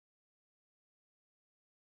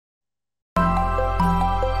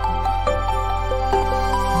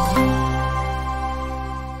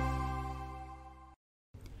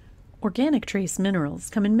Organic trace minerals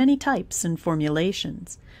come in many types and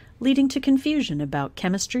formulations, leading to confusion about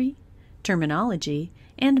chemistry, terminology,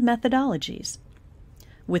 and methodologies.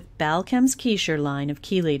 With Balchem's Key-Sure line of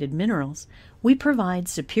chelated minerals, we provide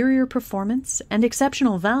superior performance and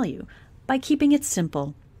exceptional value by keeping it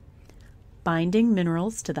simple. Binding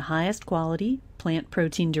minerals to the highest quality plant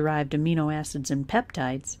protein-derived amino acids and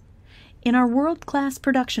peptides in our world-class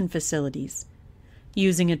production facilities,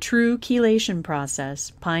 using a true chelation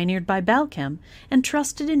process pioneered by Balchem and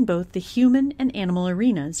trusted in both the human and animal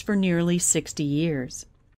arenas for nearly 60 years.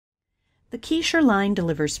 The Key-Sure line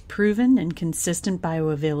delivers proven and consistent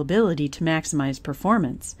bioavailability to maximize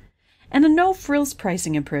performance, and a no-frills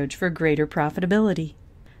pricing approach for greater profitability.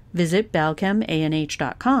 Visit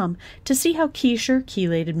balchemanh.com to see how Key-Sure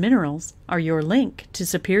chelated minerals are your link to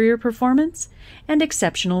superior performance and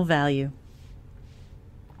exceptional value.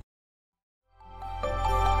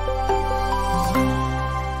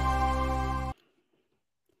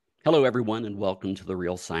 Hello, everyone, and welcome to the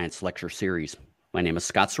Real Science Lecture Series. My name is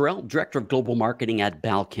Scott Sorrell, Director of Global Marketing at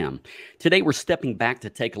Balchem. Today, we're stepping back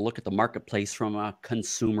to take a look at the marketplace from a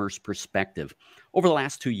consumer's perspective. Over the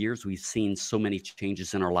last 2 years, we've seen so many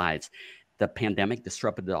changes in our lives. The pandemic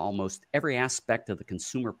disrupted almost every aspect of the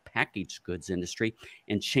consumer packaged goods industry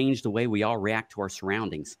and changed the way we all react to our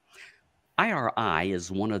surroundings. IRI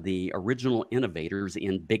is one of the original innovators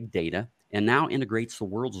in big data and now integrates the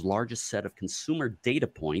world's largest set of consumer data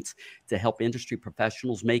points to help industry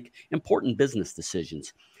professionals make important business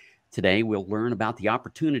decisions. Today, we'll learn about the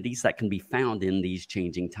opportunities that can be found in these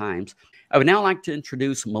changing times. I would now like to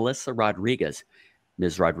introduce Melissa Rodriguez.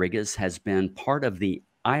 Ms. Rodriguez has been part of the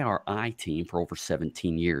IRI team for over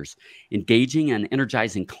 17 years, engaging and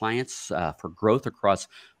energizing clients for growth across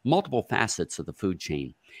multiple facets of the food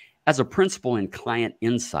chain. As a principal in client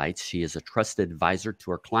insights, she is a trusted advisor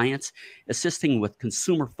to her clients, assisting with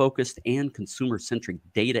consumer-focused and consumer-centric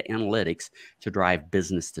data analytics to drive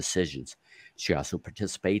business decisions. She also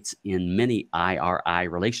participates in many IRI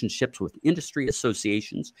relationships with industry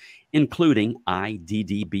associations, including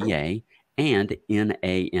IDDBA and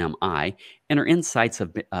NAMI, and her insights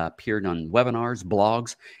have appeared on webinars,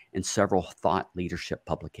 blogs, and several thought leadership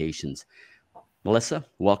publications. Melissa,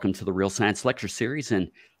 welcome to the Real Science Lecture Series,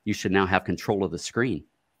 and you should now have control of the screen.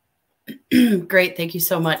 Great. Thank you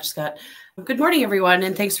so much, Scott. Good morning, everyone,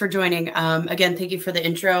 and thanks for joining. Again, thank you for the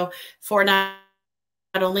intro for not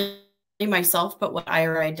only myself, but what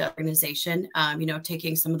IRI organization,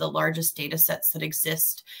 taking some of the largest data sets that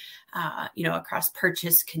exist, across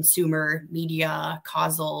purchase, consumer, media,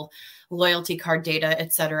 causal, loyalty card data,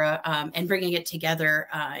 et cetera, and bringing it together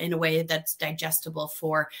in a way that's digestible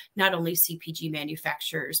for not only CPG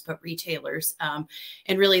manufacturers, but retailers.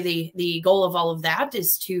 And really the goal of all of that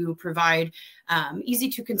is to provide easy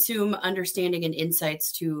to consume understanding and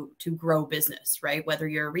insights to grow business, right? Whether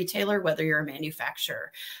you're a retailer, whether you're a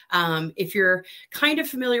manufacturer. If you're kind of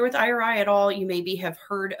familiar with IRI at all, you maybe have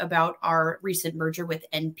heard about our recent merger with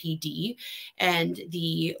NPD. And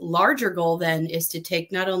the larger goal then is to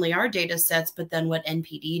take not only our data sets, but then what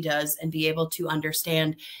NPD does and be able to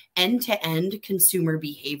understand end-to-end consumer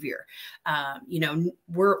behavior.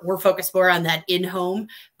 We're focused more on that in-home,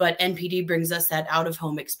 but NPD brings us that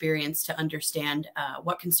out-of-home experience to understand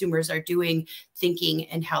what consumers are doing, thinking,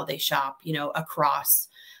 and how they shop,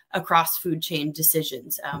 across food chain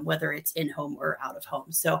decisions, whether it's in-home or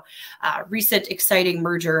out-of-home. So recent exciting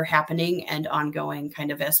merger happening and ongoing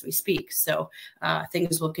kind of as we speak. So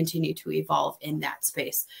things will continue to evolve in that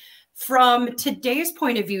space. From today's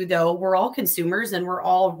point of view, though, we're all consumers and we're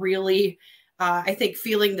all really, I think,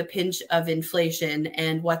 feeling the pinch of inflation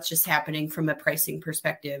and what's just happening from a pricing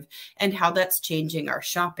perspective and how that's changing our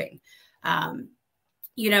shopping.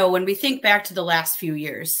 When we think back to the last few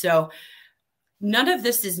years, so none of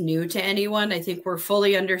this is new to anyone. I think we're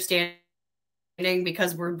fully understanding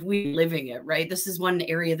because we're living it, right? This is one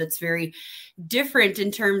area that's very different in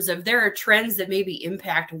terms of there are trends that maybe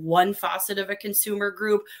impact one facet of a consumer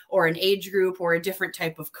group or an age group or a different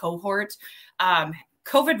type of cohort.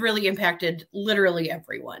 COVID really impacted literally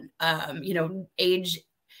everyone,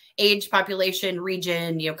 age, population,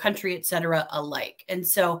 region, country, et cetera, alike. And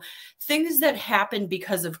so things that happened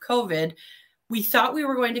because of COVID, we thought we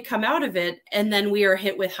were going to come out of it, and then we are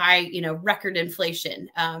hit with high, record inflation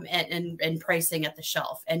and pricing at the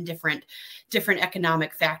shelf and different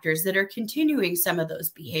economic factors that are continuing some of those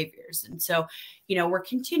behaviors. And so, we're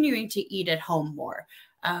continuing to eat at home more.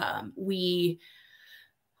 We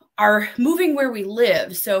are moving where we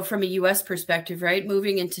live. So from a U.S. perspective, right,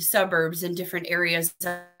 moving into suburbs and different areas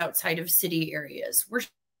outside of city areas. We're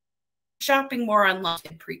shopping more online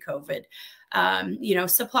than pre-COVID.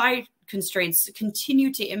 Supply constraints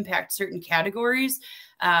continue to impact certain categories.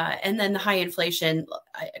 And then the high inflation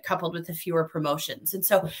coupled with the fewer promotions. And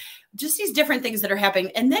so just these different things that are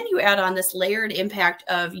happening. And then you add on this layered impact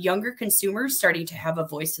of younger consumers starting to have a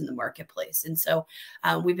voice in the marketplace. And so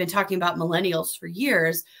we've been talking about millennials for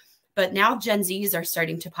years, but now Gen Zs are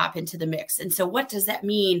starting to pop into the mix. And so what does that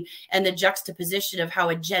mean? And the juxtaposition of how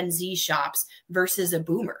a Gen Z shops versus a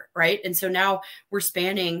boomer, right? And so now we're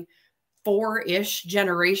spanning 4-ish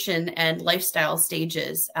generation and lifestyle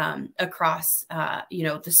stages across,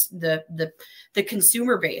 the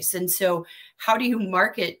consumer base. And so how do you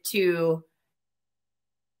market to,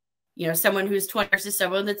 someone who's 20 versus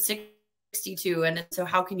someone that's 62? And so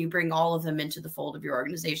how can you bring all of them into the fold of your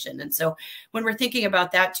organization? And so when we're thinking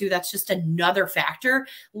about that too, that's just another factor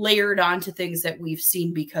layered onto things that we've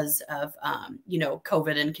seen because of,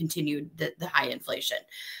 COVID and continued the high inflation.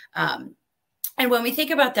 And when we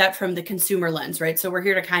think about that from the consumer lens, right? So we're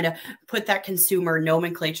here to kind of put that consumer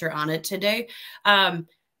nomenclature on it today.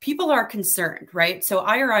 People are concerned, right? So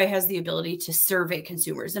IRI has the ability to survey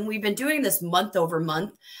consumers. And we've been doing this month over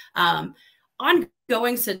month,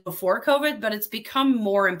 ongoing since before COVID, but it's become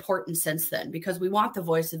more important since then because we want the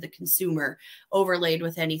voice of the consumer overlaid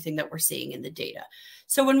with anything that we're seeing in the data.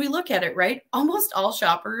 So when we look at it, right, almost all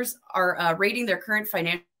shoppers are rating their current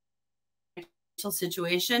financial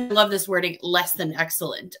situation. I love this wording, less than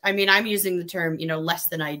excellent. I mean, I'm using the term, less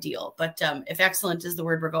than ideal, but if excellent is the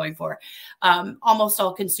word we're going for, almost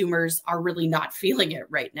all consumers are really not feeling it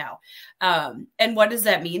right now. And what does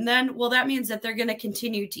that mean then? Well, that means that they're going to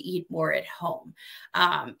continue to eat more at home.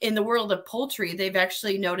 In the world of poultry, they've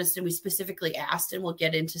actually noticed, and we specifically asked, and we'll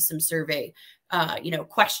get into some survey,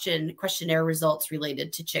 questionnaire results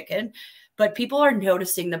related to chicken. But people are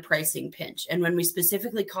noticing the pricing pinch. And when we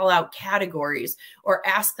specifically call out categories or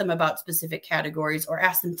ask them about specific categories or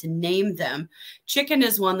ask them to name them, chicken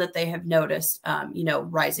is one that they have noticed,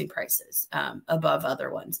 rising prices above other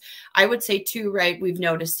ones. I would say too, right, we've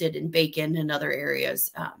noticed it in bacon and other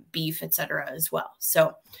areas, beef, et cetera, as well.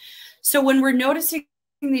 So when we're noticing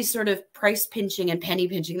these sort of price pinching and penny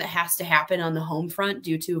pinching that has to happen on the home front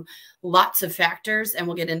due to lots of factors, and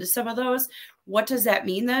we'll get into some of those, what does that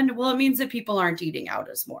mean then? Well, it means that people aren't eating out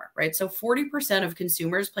as more, right? So 40% of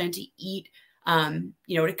consumers plan to eat,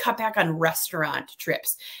 to cut back on restaurant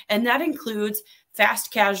trips. And that includes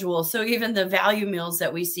fast casual. So even the value meals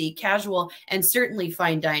that we see, casual and certainly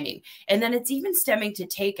fine dining. And then it's even stemming to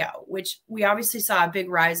takeout, which we obviously saw a big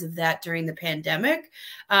rise of that during the pandemic.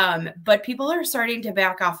 But people are starting to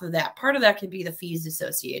back off of that. Part of that could be the fees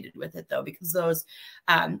associated with it, though, because those,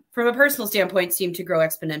 from a personal standpoint, seem to grow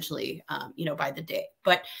exponentially, by the day.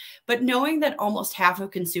 But knowing that almost half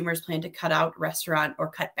of consumers plan to cut out restaurant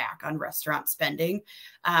or cut back on restaurant spending,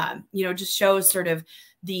 just shows sort of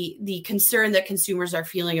the concern that consumers are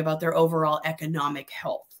feeling about their overall economic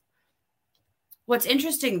health. What's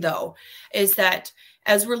interesting, though, is that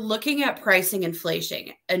as we're looking at pricing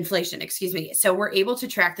inflation, so we're able to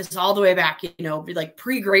track this all the way back, like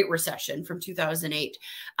pre-Great Recession from 2008.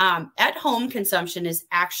 At-home consumption is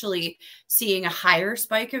actually seeing a higher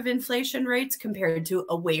spike of inflation rates compared to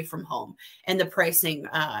away from home and the pricing,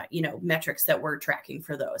 metrics that we're tracking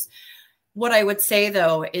for those. What I would say,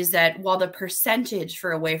 though, is that while the percentage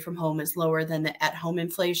for away from home is lower than the at-home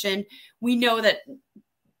inflation, we know that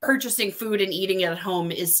purchasing food and eating it at home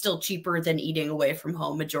is still cheaper than eating away from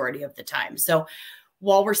home majority of the time. So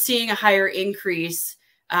while we're seeing a higher increase,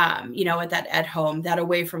 at that at home, that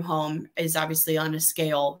away from home is obviously on a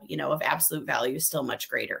scale, of absolute value still much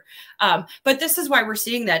greater. But this is why we're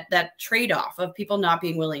seeing that trade-off of people not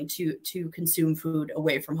being willing to consume food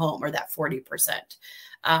away from home, or that 40%.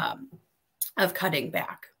 Of cutting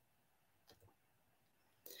back.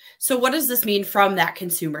 So what does this mean from that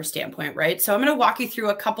consumer standpoint, right? So I'm going to walk you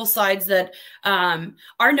through a couple slides that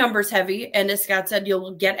are numbers heavy. And as Scott said,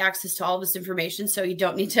 you'll get access to all this information, so you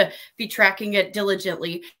don't need to be tracking it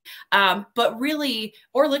diligently. But really,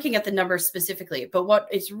 or looking at the numbers specifically. But what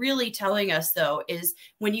it's really telling us, though, is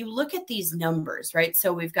when you look at these numbers, right?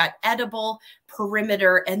 So we've got edible,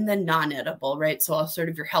 perimeter, and then non-edible, right? So all sort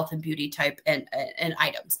of your health and beauty type and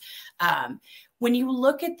items. When you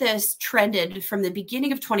look at this trended from the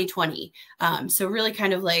beginning of 2020, so really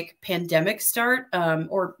kind of like pandemic start,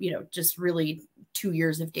 or, just really 2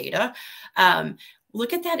 years of data,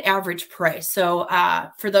 look at that average price. So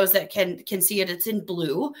for those that can see it, it's in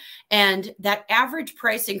blue. And that average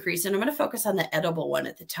price increase, and I'm going to focus on the edible one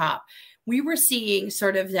at the top. We were seeing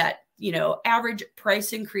sort of that average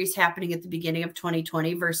price increase happening at the beginning of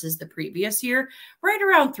 2020 versus the previous year, right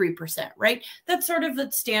around 3%, right? That's sort of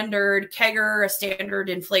the standard CAGR, a standard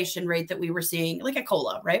inflation rate that we were seeing, like a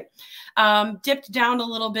COLA, right? Dipped down a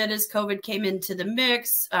little bit as COVID came into the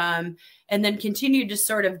mix, and then continued to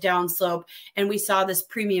sort of downslope. And we saw this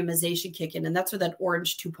premiumization kick in, and that's where that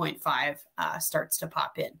orange 2.5 starts to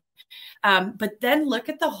pop in. But then look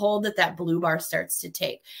at the hold that blue bar starts to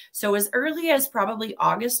take. So as early as probably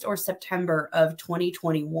August or September of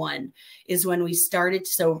 2021 is when we started.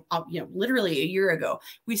 So, literally a year ago,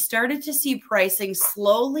 we started to see pricing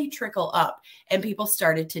slowly trickle up and people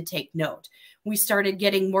started to take note. We started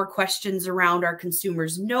getting more questions around, our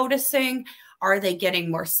consumers noticing? Are they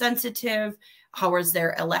getting more sensitive? How is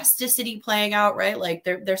their elasticity playing out, right? Like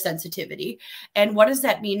their sensitivity. And what does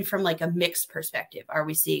that mean from like a mix perspective? Are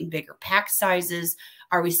we seeing bigger pack sizes?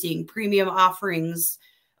 Are we seeing premium offerings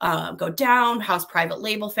go down? How's private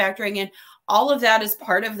label factoring in? All of that is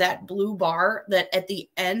part of that blue bar that at the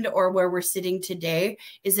end, or where we're sitting today,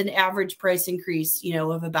 is an average price increase,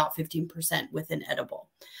 of about 15% with an edible.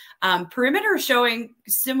 Perimeter showing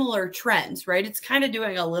similar trends, right? It's kind of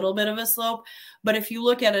doing a little bit of a slope, but if you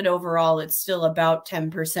look at it overall, it's still about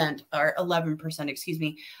 10% or 11%, excuse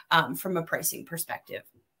me, from a pricing perspective.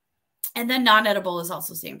 And then non-edible is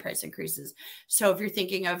also seeing price increases. So if you're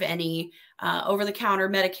thinking of any over-the-counter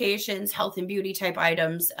medications, health and beauty type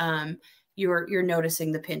items, you're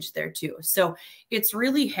noticing the pinch there too. So it's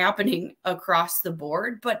really happening across the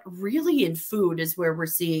board, but really in food is where we're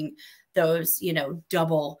seeing those,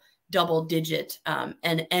 double digit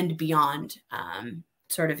and beyond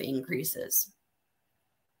sort of increases.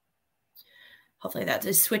 Hopefully that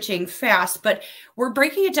is switching fast, but we're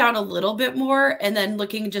breaking it down a little bit more and then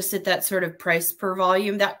looking just at that sort of price per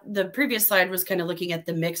volume. That the previous slide was kind of looking at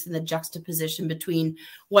the mix and the juxtaposition between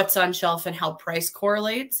what's on shelf and how price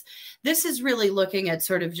correlates. This is really looking at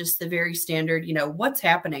sort of just the very standard, what's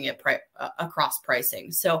happening at across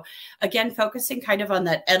pricing. So again, focusing kind of on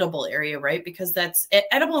that edible area, right? Because that's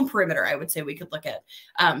edible and perimeter, I would say we could look at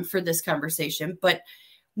for this conversation, but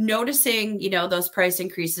noticing, those price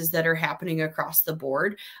increases that are happening across the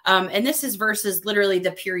board. And this is versus literally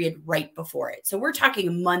the period right before it. So we're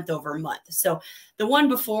talking month over month. So the one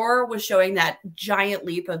before was showing that giant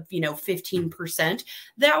leap of, 15%.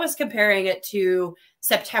 That was comparing it to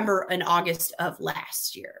September and August of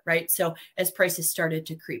last year, right? So as prices started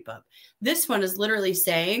to creep up, this one is literally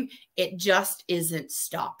saying it just isn't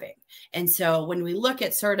stopping. And so when we look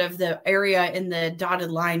at sort of the area in the dotted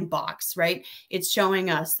line box, right, it's showing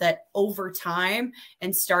us that over time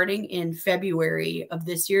and starting in February of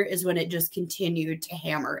this year is when it just continued to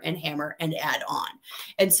hammer and add on.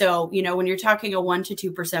 And so, when you're talking a 1 to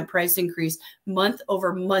 2% price increase month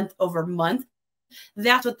over month over month,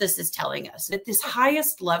 that's what this is telling us. At this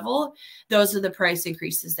highest level, those are the price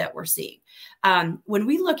increases that we're seeing. When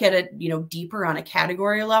we look at it, deeper on a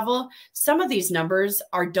category level, some of these numbers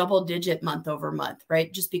are double digit month over month,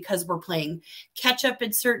 right? Just because we're playing catch up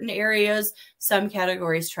in certain areas. Some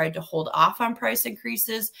categories tried to hold off on price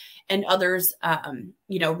increases and others,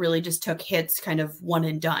 really just took hits kind of one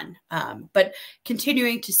and done. But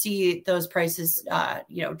continuing to see those prices,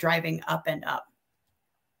 driving up and up.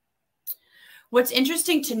 What's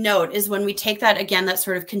interesting to note is when we take that, again, that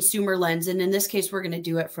sort of consumer lens, and in this case, we're going to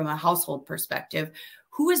do it from a household perspective,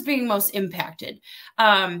 who is being most impacted?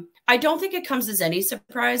 I don't think it comes as any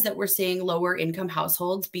surprise that we're seeing lower income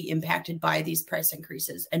households be impacted by these price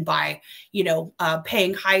increases and by,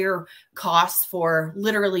 paying higher costs for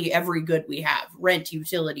literally every good we have, rent,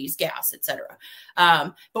 utilities, gas, etc.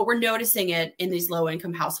 But we're noticing it in these low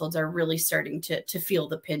income households are really starting to feel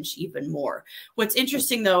the pinch even more. What's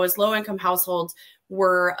interesting though, is low income households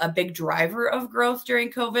were a big driver of growth during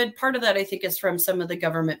COVID. Part of that, I think, is from some of the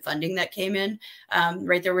government funding that came in,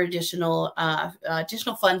 right? There were additional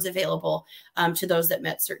funds available to those that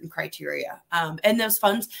met certain criteria. And those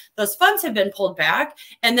funds have been pulled back.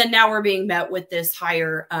 And then now we're being met with this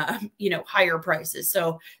higher prices.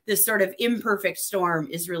 So this sort of imperfect storm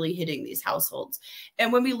is really hitting these households.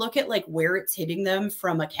 And when we look at like where it's hitting them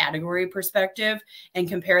from a category perspective and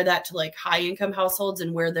compare that to like high income households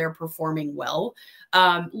and where they're performing well,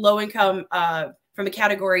 low income from a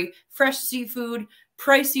category, fresh seafood,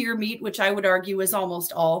 pricier meat, which I would argue is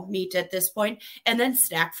almost all meat at this point, and then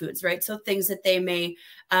snack foods, right? So things that they may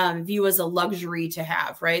view as a luxury to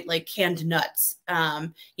have, right? Like canned nuts,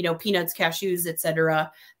 peanuts, cashews,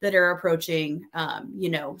 etc., that are approaching, $7,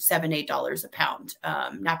 $8 a pound,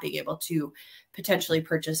 not being able to potentially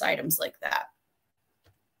purchase items like that.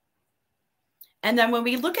 And then when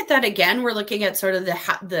we look at that again, we're looking at sort of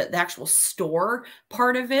the actual store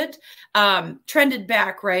part of it, trended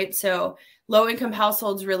back, right? So low-income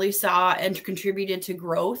households really saw and contributed to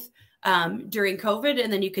growth during COVID.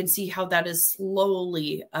 And then you can see how that is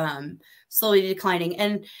slowly declining,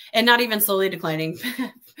 and not even slowly declining.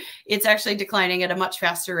 It's actually declining at a much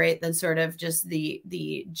faster rate than sort of just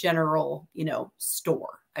the general,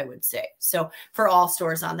 store, I would say. So for all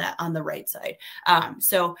stores on the right side.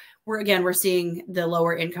 So we're seeing the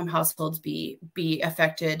lower income households be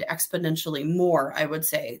affected exponentially more, I would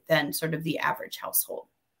say, than sort of the average household.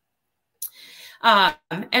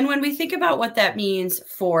 And when we think about what that means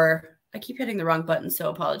for, I keep hitting the wrong button, so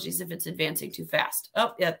apologies if it's advancing too fast.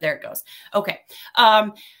 Oh, yeah, there it goes. Okay.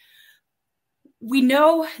 We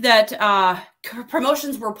know that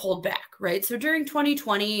promotions were pulled back, right? So during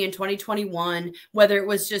 2020 and 2021, whether it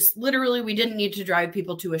was just literally we didn't need to drive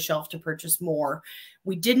people to a shelf to purchase more,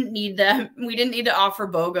 we didn't need them, we didn't need to offer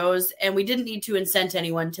BOGOs, and we didn't need to incent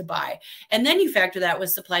anyone to buy. And then you factor that with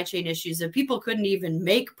supply chain issues that people couldn't even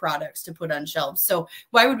make products to put on shelves. So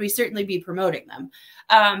why would we certainly be promoting them?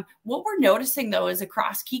 What we're noticing, though, is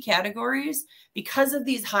across key categories, because of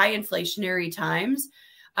these high inflationary times,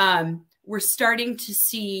 we're starting to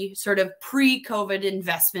see sort of pre-COVID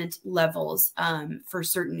investment levels for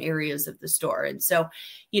certain areas of the store. And so,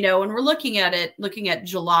 when we're looking at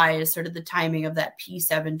July as sort of the timing of that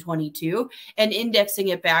P722 and indexing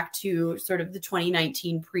it back to sort of the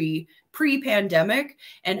 2019 pre-pandemic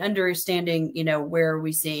and understanding, where are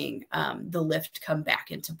we seeing the lift come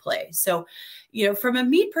back into play. So, from a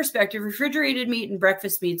meat perspective, refrigerated meat and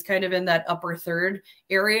breakfast meats kind of in that upper third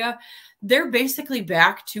area, they're basically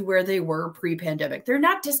back to where they were pre-pandemic. They're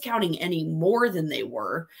not discounting any more than they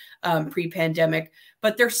were pre-pandemic,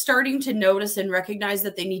 but they're starting to notice and recognize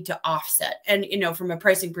that they need to offset. And, from a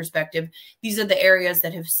pricing perspective, these are the areas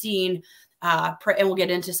that have seen and we'll get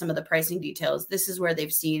into some of the pricing details. This is where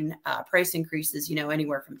they've seen price increases,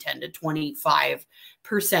 anywhere from 10 to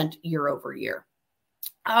 25% year over year.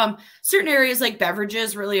 Certain areas like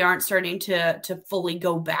beverages really aren't starting to fully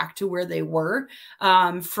go back to where they were.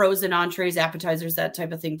 Frozen entrees, appetizers, that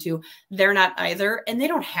type of thing too. They're not either. And they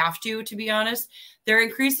don't have to be honest. They're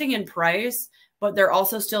increasing in price, but they're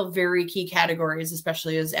also still very key categories,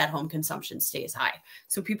 especially as at-home consumption stays high.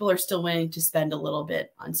 So people are still willing to spend a little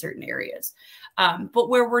bit on certain areas. But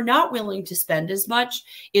where we're not willing to spend as much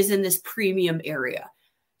is in this premium area.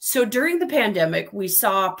 So during the pandemic, we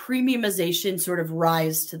saw premiumization sort of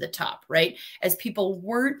rise to the top, right? As people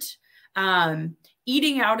weren't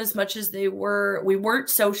eating out as much as they were. We weren't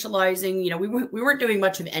socializing. We weren't doing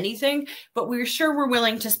much of anything, but we were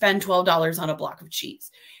willing to spend $12 on a block of cheese.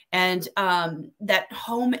 And that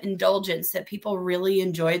home indulgence that people really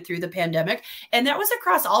enjoyed through the pandemic. And that was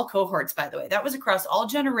across all cohorts, by the way. That was across all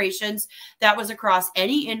generations. That was across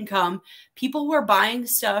any income. People were buying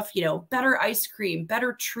stuff, better ice cream,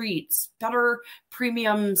 better treats, better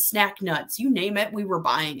premium snack nuts, you name it, we were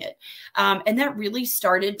buying it. And that really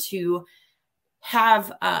started to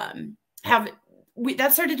that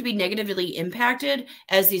started to be negatively impacted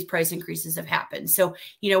as these price increases have happened. So,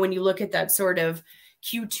 when you look at that sort of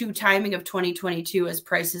Q2 timing of 2022, as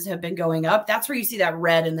prices have been going up, that's where you see that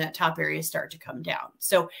red in that top area start to come down.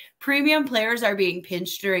 So premium players are being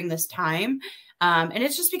pinched during this time. And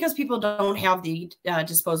it's just because people don't have the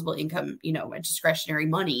disposable income, discretionary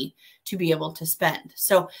money to be able to spend.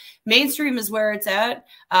 So mainstream is where it's at.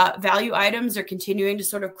 Value items are continuing to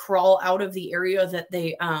sort of crawl out of the area that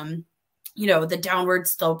they, the downward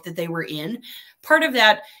slope that they were in. Part of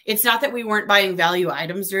that, it's not that we weren't buying value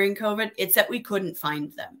items during COVID, it's that we couldn't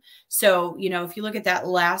find them. So, if you look at that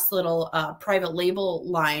last little private label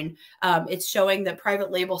line, it's showing that private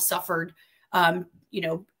label suffered, at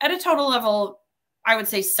a total level, I would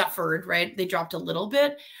say suffered, right? They dropped a little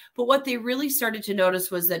bit. But what they really started to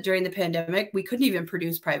notice was that during the pandemic, we couldn't even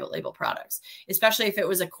produce private label products, especially if it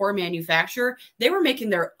was a core manufacturer. They were making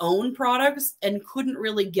their own products and couldn't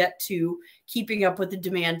really get to keeping up with the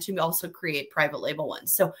demand to also create private label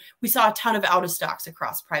ones. So we saw a ton of out of stocks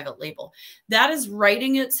across private label. That is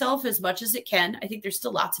righting itself as much as it can. I think there's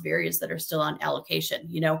still lots of areas that are still on allocation.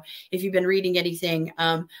 If you've been reading anything,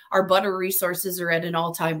 our butter resources are at an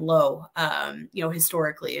all-time low,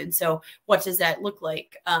 historically. And so what does that look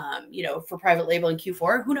like, for private label in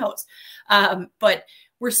Q4? Who knows? But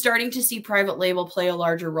we're starting to see private label play a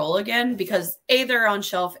larger role again because A, they're on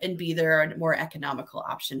shelf, and B, they're a more economical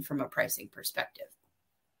option from a pricing perspective.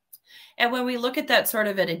 And when we look at that sort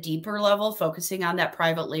of at a deeper level, focusing on that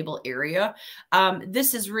private label area,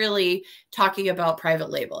 this is really talking about private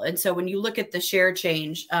label. And so when you look at the share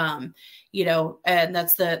change, you know, and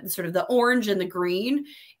that's the sort of the orange and the green,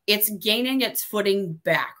 it's gaining its footing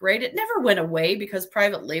back, right? It never went away because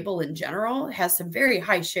private label in general has some very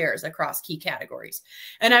high shares across key categories.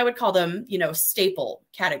 And I would call them, you know, staple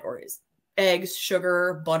categories: eggs,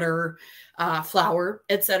 sugar, butter, flour,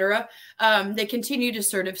 etc. They continue to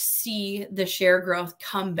sort of see the share growth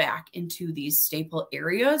come back into these staple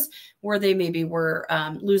areas where they maybe were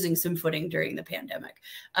losing some footing during the pandemic.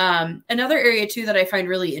 Another area too that I find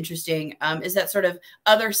really interesting is that sort of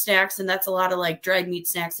other snacks, and that's a lot of like dried meat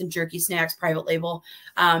snacks and jerky snacks. Private label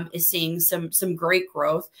is seeing some great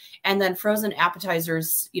growth, and then frozen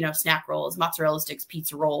appetizers, you know, snack rolls, mozzarella sticks,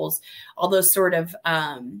 pizza rolls, all those sort of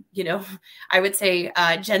you know, I would say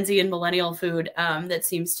Gen Z and millennial food that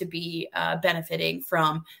seems to be benefiting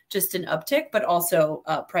from just an uptick, but also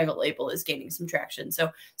private label is gaining some traction. So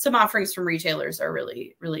some offerings from retailers are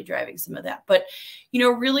really, really driving some of that. But, you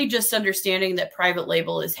know, really just understanding that private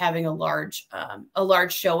label is having a large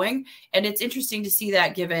showing. And it's interesting to see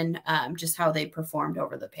that given just how they performed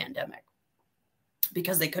over the pandemic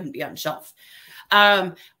because they couldn't be on shelf.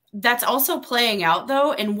 That's also playing out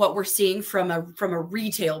though in what we're seeing from a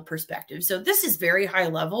retail perspective. So this is very high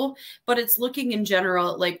level, but it's looking in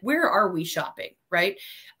general like where are we shopping, right?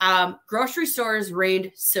 Grocery stores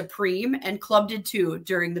reigned supreme, and club did too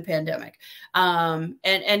during the pandemic.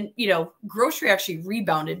 And you know, grocery actually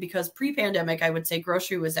rebounded because pre-pandemic, I would say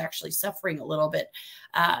grocery was actually suffering a little bit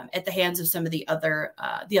at the hands of some of the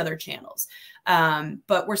other channels.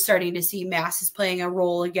 But we're starting to see mass is playing a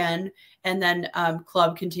role again. And then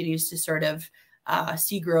club continues to sort of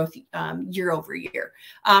see growth year over year.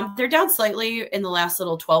 They're down slightly in the last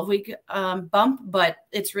little 12-week bump, but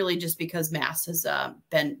it's really just because mass has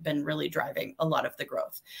been really driving a lot of the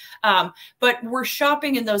growth. But we're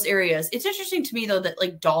shopping in those areas. It's interesting to me, though, that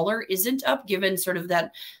like dollar isn't up given sort of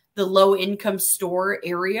that the low income store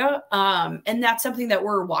area. And that's something that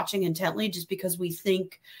we're watching intently just because we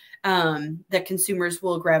think that consumers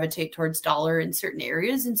will gravitate towards dollar in certain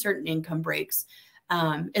areas and certain income breaks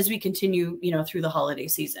as we continue, you know, through the holiday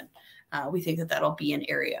season. We think that that'll be an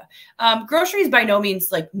area. Groceries by no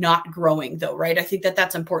means like not growing though, right? I think that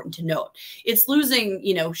that's important to note. It's losing,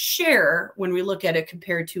 you know, share when we look at it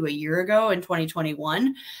compared to a year ago in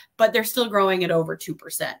 2021, but they're still growing at over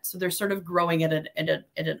 2%. So they're sort of growing at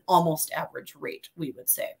an almost average rate, we would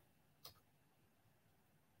say.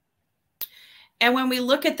 And when we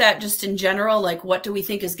look at that just in general, like what do we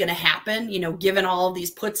think is going to happen, you know, given all of these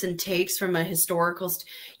puts and takes from a historical,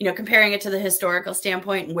 you know, comparing it to the historical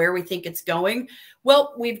standpoint and where we think it's going?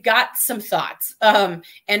 Well, we've got some thoughts and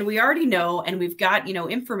we already know, and we've got, you know,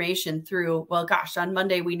 information through, well, gosh, on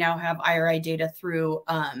Monday, we now have IRI data through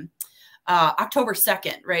October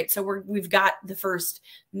 2nd, right? So we've got the first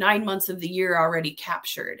 9 months of the year already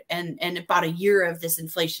captured and about a year of this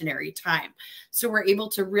inflationary time. So we're able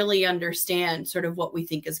to really understand sort of what we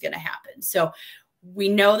think is going to happen. So we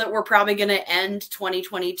know that we're probably going to end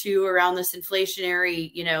 2022 around this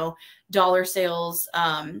inflationary, you know, dollar sales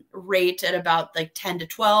rate at about like 10 to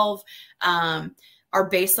 12. Our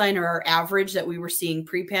baseline or our average that we were seeing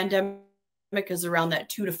pre-pandemic is around that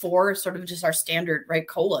 2 to 4, sort of just our standard, right,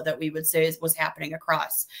 COLA that we would say was happening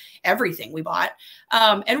across everything we bought.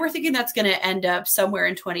 And we're thinking that's going to end up somewhere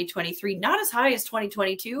in 2023, not as high as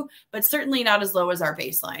 2022, but certainly not as low as our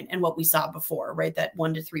baseline and what we saw before, right, that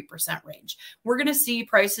 1 to 3% range. We're going to see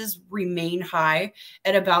prices remain high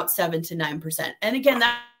at about 7 to 9%. And again,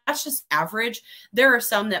 that's just average. There are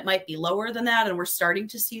some that might be lower than that, and we're starting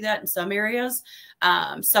to see that in some areas.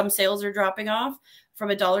 Some sales are dropping off from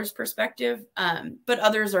a dollar's perspective, but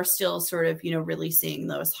others are still sort of, you know, really seeing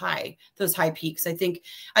those high peaks. I think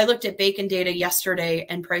I looked at bacon data yesterday,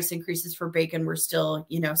 and price increases for bacon were still,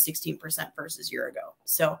 you know, 16% versus a year ago.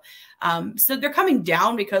 So, so they're coming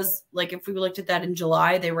down because, like, if we looked at that in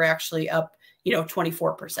July, they were actually up, you know,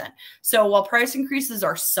 24%. So while price increases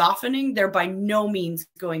are softening, they're by no means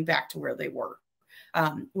going back to where they were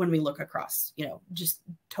when we look across, you know, just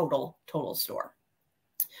total store.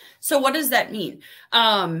 So what does that mean?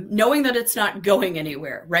 Knowing that it's not going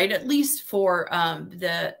anywhere, right? At least for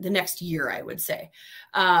the next year, I would say.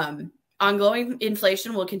 Ongoing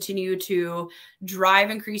inflation will continue to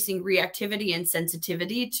drive increasing reactivity and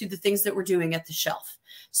sensitivity to the things that we're doing at the shelf.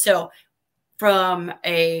 So from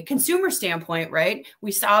a consumer standpoint, right,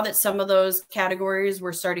 we saw that some of those categories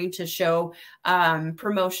were starting to show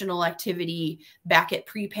promotional activity back at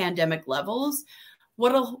pre-pandemic levels.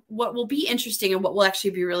 What will be interesting and what will actually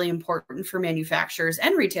be really important for manufacturers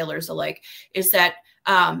and retailers alike is that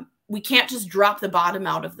we can't just drop the bottom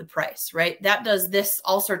out of the price, right? That does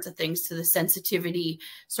all sorts of things to the sensitivity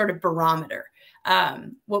sort of barometer.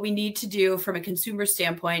 What we need to do from a consumer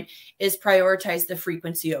standpoint is prioritize the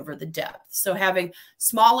frequency over the depth. So having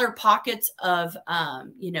smaller pockets of,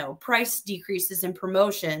 price decreases and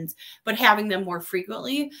promotions, but having them more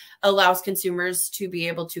frequently allows consumers to be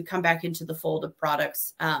able to come back into the fold of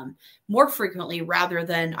products more frequently, rather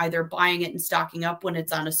than either buying it and stocking up when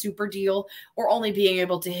it's on a super deal, or only being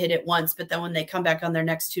able to hit it once. But then when they come back on their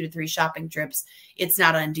next 2 to 3 shopping trips, it's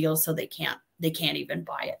not on deal, so they can't even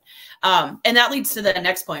buy it. And that leads to the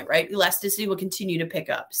next point, right? Elasticity will continue to pick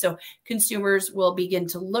up. So consumers will begin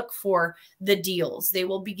to look for the deals. They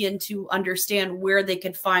will begin to understand where they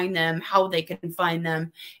can find them, how they can find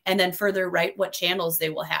them, and then further, right, what channels they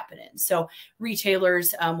will happen in. So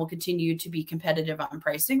retailers will continue to be competitive on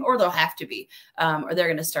pricing, or they'll have to be, or they're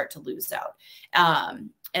going to start to lose out.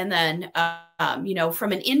 And then,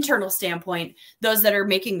 from an internal standpoint, those that are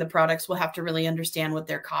making the products will have to really understand what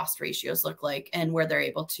their cost ratios look like and where they're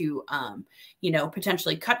able to,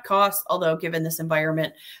 potentially cut costs. Although given this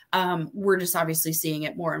environment, we're just obviously seeing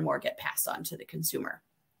it more and more get passed on to the consumer.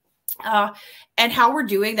 And how we're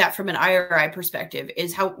doing that from an IRI perspective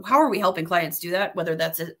is how are we helping clients do that, whether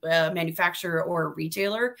that's a manufacturer or a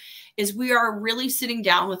retailer, is we are really sitting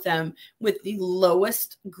down with them with the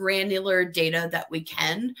lowest granular data that we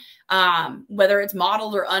can, whether it's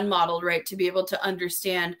modeled or unmodeled, right, to be able to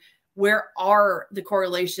understand where are the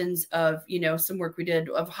correlations of, some work we did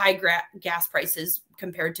of high gas prices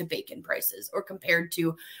compared to bacon prices, or compared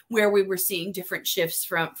to where we were seeing different shifts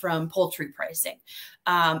from poultry pricing,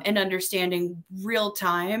 and understanding real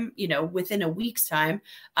time, within a week's time,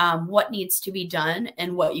 what needs to be done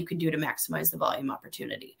and what you can do to maximize the volume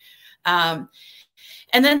opportunity. And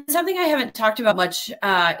then something I haven't talked about much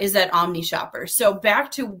is that omni shopper. So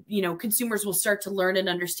back to, consumers will start to learn and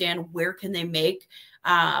understand where can they make,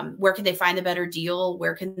 where can they find the better deal?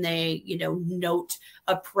 Where can they, note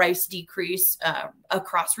a price decrease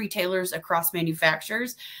across retailers, across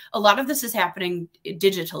manufacturers? A lot of this is happening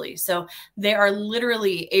digitally. So they are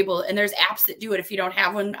literally able, and there's apps that do it. If you don't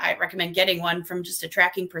have one, I recommend getting one from just a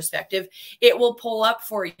tracking perspective. It will pull up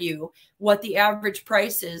for you what the average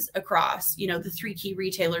price is across, the 3 key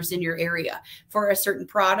retailers in your area for a certain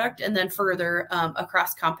product, and then further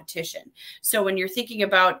across competition. So when you're thinking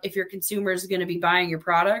about if your consumer is going to be buying your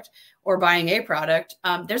product or buying a product,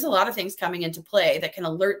 there's a lot of things coming into play that can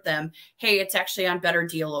alert them, hey, it's actually on better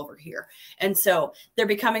deal over here. And so they're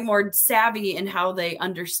becoming more savvy in how they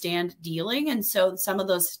understand dealing. And so some of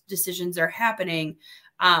those decisions are happening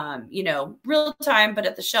real time, but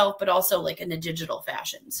at the shelf, but also like in a digital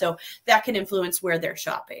fashion. So that can influence where they're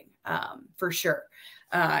shopping, for sure.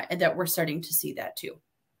 And that we're starting to see that too.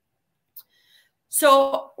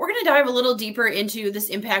 So we're going to dive a little deeper into this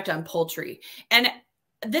impact on poultry. And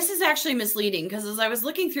this is actually misleading, because as I was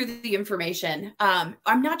looking through the information,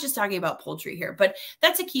 I'm not just talking about poultry here, but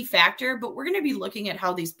that's a key factor. But we're going to be looking at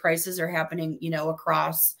how these prices are happening,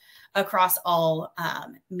 across all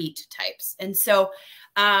meat types. And so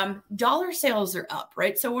dollar sales are up,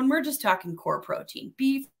 right? So when we're just talking core protein,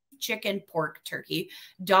 beef, chicken, pork, turkey,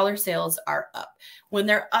 dollar sales are up. When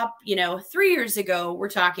they're up, 3 years ago, we're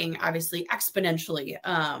talking obviously exponentially,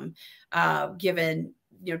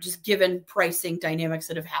 given pricing dynamics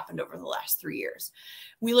that have happened over the last 3 years.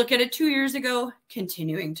 We look at it 2 years ago,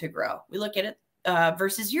 continuing to grow. We look at it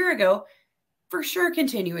versus year ago, for sure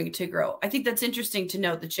continuing to grow. I think that's interesting to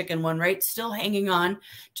note, the chicken one, right? Still hanging on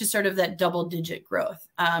to sort of that double-digit growth.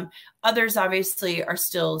 Others obviously are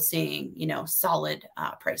still seeing, solid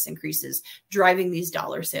price increases, driving these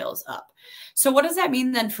dollar sales up. So what does that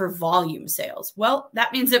mean then for volume sales? Well,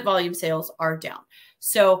 that means that volume sales are down.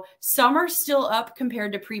 So some are still up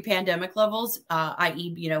compared to pre-pandemic levels,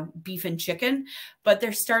 i.e., beef and chicken, but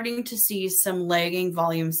they're starting to see some lagging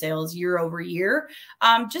volume sales year over year,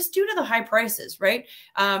 just due to the high prices, right?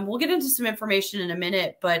 We'll get into some information in a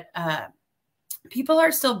minute, but people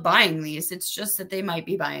are still buying these. It's just that they might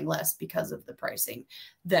be buying less because of the pricing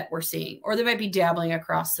that we're seeing, or they might be dabbling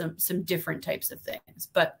across some different types of things,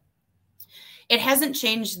 but it hasn't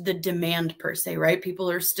changed the demand per se, right? People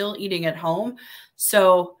are still eating at home.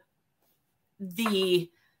 So the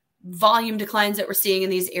volume declines that we're seeing in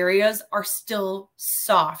these areas are still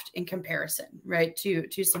soft in comparison, right,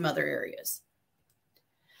 to some other areas.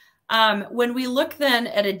 When we look then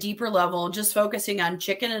at a deeper level, just focusing on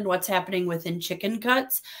chicken and what's happening within chicken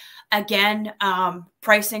cuts, again,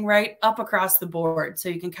 pricing right up across the board. So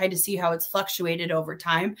you can kind of see how it's fluctuated over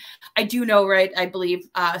time. I do know, right, I believe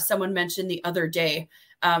someone mentioned the other day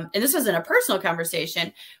and this wasn't a personal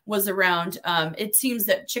conversation, was around, it seems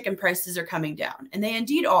that chicken prices are coming down, and they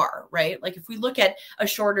indeed are, right? Like if we look at a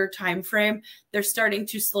shorter time frame, they're starting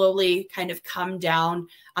to slowly kind of come down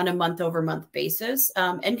on a month-over-month basis,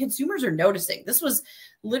 and consumers are noticing. This was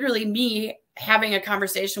literally me having a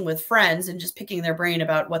conversation with friends and just picking their brain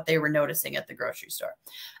about what they were noticing at the grocery store.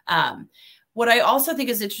 What I also think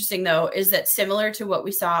is interesting, though, is that similar to what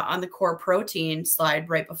we saw on the core protein slide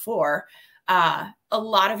right before, a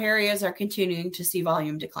lot of areas are continuing to see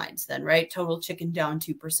volume declines then, right? Total chicken down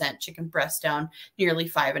 2%, chicken breast down nearly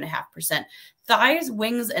 5.5%. Thighs,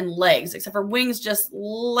 wings, and legs, except for wings just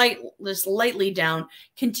lightly down,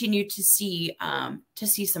 continue to see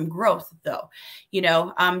some growth, though. You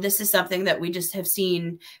know, this is something that we just have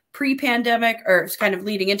seen pre-pandemic, or kind of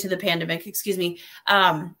leading into the pandemic, excuse me.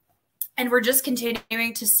 And we're just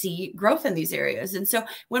continuing to see growth in these areas. And so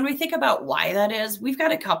when we think about why that is, we've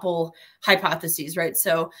got a couple hypotheses, right?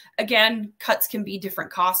 So again, cuts can be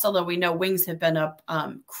different costs, although we know wings have been up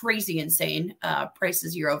crazy insane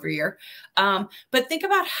prices year over year. But think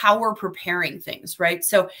about how we're preparing things, right?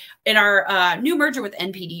 So in our new merger with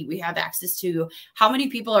NPD, we have access to how many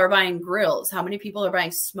people are buying grills, how many people are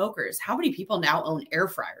buying smokers, how many people now own air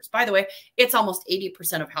fryers. By the way, it's almost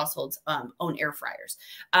 80% of households own air fryers.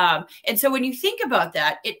 And so when you think about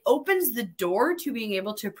that, it opens the door to being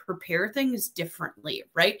able to prepare things differently,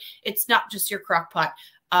 right? It's not just your crock pot.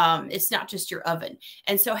 It's not just your oven.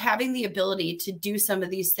 And so having the ability to do some of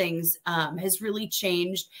these things has really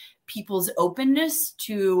changed people's openness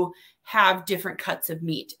to have different cuts of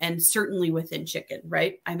meat, and certainly within chicken,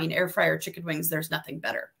 right? I mean, air fryer chicken wings, there's nothing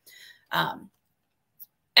better.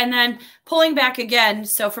 And then pulling back again,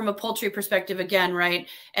 so from a poultry perspective again, right?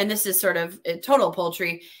 And this is sort of total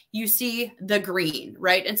poultry, you see the green,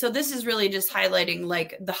 right? And so this is really just highlighting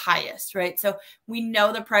like the highest, right? So we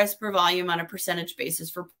know the price per volume on a percentage basis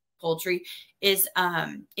for poultry is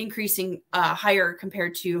increasing higher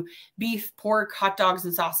compared to beef, pork, hot dogs,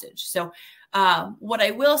 and sausage. So what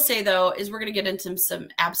I will say, though, is we're going to get into some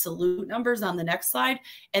absolute numbers on the next slide,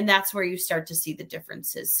 and that's where you start to see the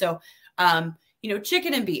differences. So, you know,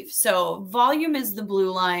 chicken and beef. So volume is the blue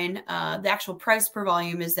line. The actual price per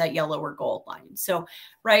volume is that yellow or gold line. So,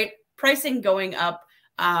 right, pricing going up,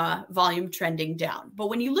 volume trending down. But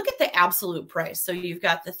when you look at the absolute price, so you've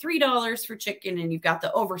got the $3 for chicken and you've got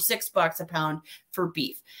the over $6 a pound for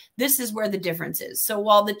beef. This is where the difference is. So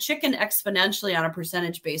while the chicken exponentially on a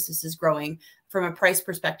percentage basis is growing from a price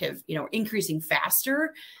perspective, you know, increasing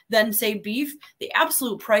faster than say beef, the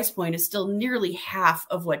absolute price point is still nearly half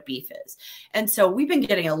of what beef is. And so we've been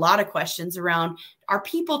getting a lot of questions around, are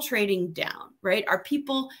people trading down, right? Are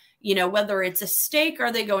people, you know, whether it's a steak,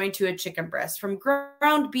 are they going to a chicken breast? From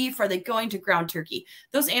ground beef, are they going to ground turkey?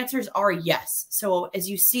 Those answers are yes. So as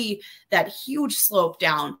you see that huge slope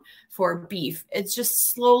down for beef, it's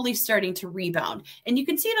just slowly starting to rebound. And you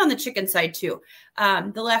can see it on the chicken side too.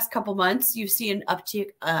 The last couple months, you see an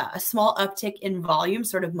uptick, a small uptick in volume,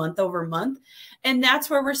 sort of month over month. And that's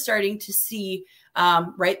where we're starting to see,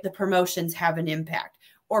 right, the promotions have an impact,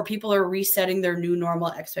 or people are resetting their new normal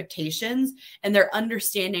expectations and they're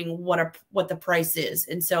understanding what the price is.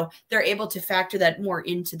 And so they're able to factor that more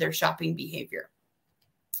into their shopping behavior.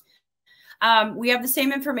 We have the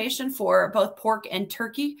same information for both pork and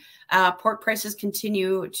turkey. Pork prices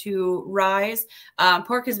continue to rise.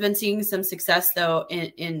 Pork has been seeing some success, though,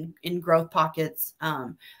 in growth pockets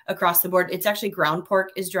across the board. It's actually ground pork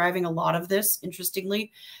is driving a lot of this,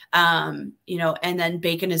 interestingly. You know, and then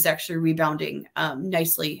bacon is actually rebounding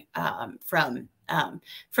nicely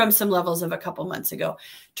from some levels of a couple months ago.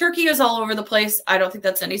 Turkey is all over the place. I don't think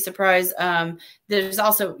that's any surprise. There's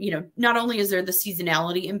also, you know, not only is there the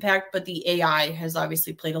seasonality impact, but the AI has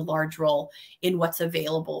obviously played a large role in what's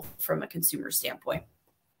available from a consumer standpoint.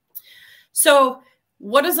 So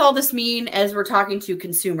what does all this mean as we're talking to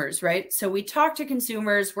consumers, right? So we talk to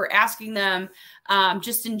consumers, we're asking them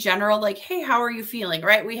just in general, like, hey, how are you feeling,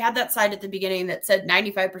 right? We had that slide at the beginning that said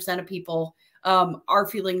 95% of people are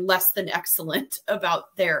feeling less than excellent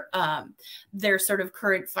about their sort of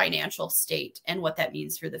current financial state and what that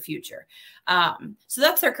means for the future. So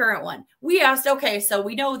that's our current one. We asked, okay, so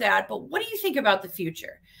we know that, but what do you think about the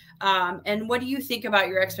future? And what do you think about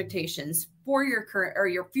your expectations for your current or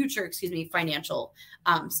your future, excuse me, financial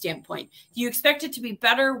standpoint? Do you expect it to be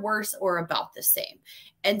better, worse, or about the same?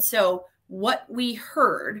 And so what we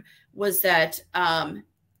heard was that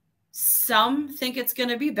some think it's going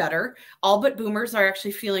to be better. All but boomers are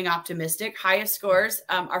actually feeling optimistic. Highest scores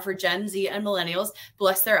are for Gen Z and millennials.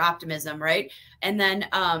 Bless their optimism, right? And then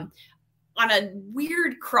on a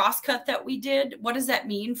weird crosscut that we did, what does that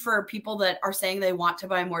mean for people that are saying they want to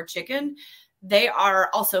buy more chicken? they are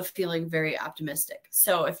also feeling very optimistic.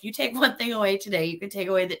 So if you take one thing away today, you can take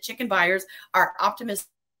away that chicken buyers are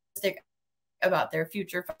optimistic about their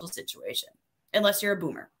future financial situation, unless you're a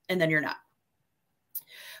boomer, and then you're not.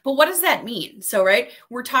 But what does that mean? So, right,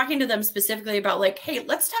 we're talking to them specifically about like, hey,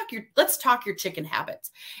 let's talk your chicken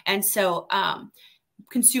habits. And so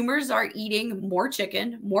consumers are eating more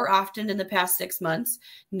chicken more often in the past 6 months.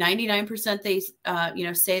 99% they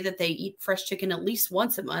say that they eat fresh chicken at least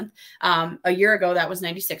once a month. A year ago, that was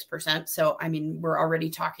 96%. So, I mean, we're already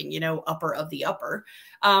talking, upper of the upper.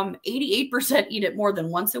 88% eat it more than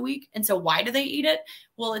once a week. And so why do they eat it?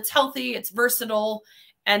 Well, it's healthy, it's versatile.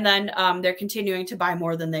 And then they're continuing to buy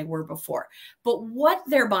more than they were before. But what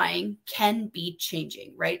they're buying can be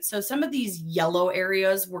changing, right? So some of these yellow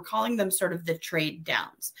areas, we're calling them sort of the trade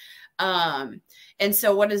downs. And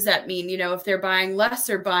so what does that mean? If they're buying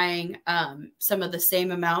less or buying some of the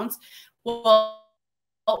same amounts, well,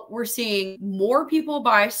 we're seeing more people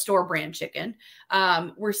buy store brand chicken.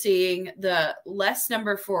 We're seeing the less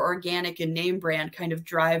number for organic and name brand kind of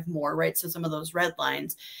drive more, right? So some of those red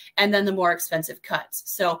lines, and then the more expensive cuts.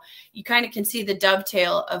 So you kind of can see the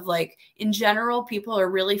dovetail of like, in general, people are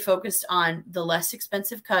really focused on the less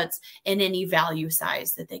expensive cuts and any value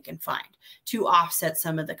size that they can find to offset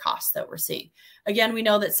some of the costs that we're seeing. Again, we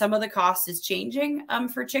know that some of the cost is changing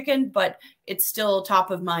for chicken, but it's still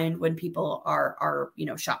top of mind when people are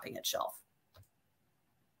shopping at shelf.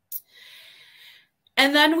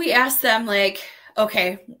 And then we asked them like,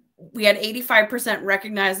 okay, we had 85%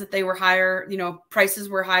 recognize that they were higher, prices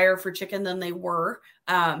were higher for chicken than they were,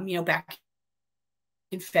 back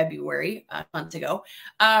in February, a month ago.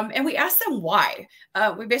 And we asked them why.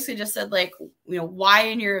 We basically just said like, why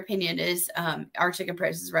in your opinion is our chicken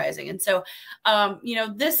prices rising? And so,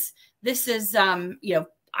 this is,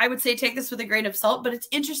 I would say take this with a grain of salt, but it's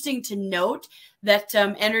interesting to note that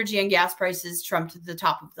energy and gas prices trumped at the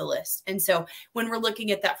top of the list. And so when we're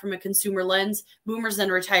looking at that from a consumer lens, boomers and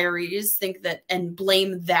retirees think that and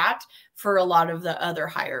blame that for a lot of the other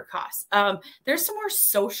higher costs. There's some more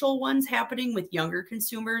social ones happening with younger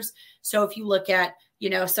consumers. So if you look at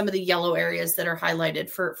some of the yellow areas that are highlighted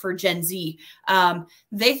for Gen Z,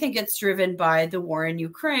 they think it's driven by the war in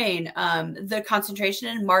Ukraine, the concentration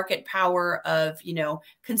and market power of,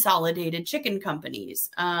 consolidated chicken companies,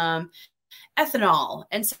 ethanol,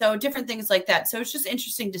 and so different things like that. So it's just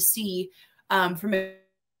interesting to see from a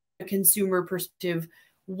consumer perspective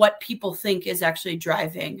what people think is actually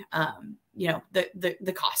driving,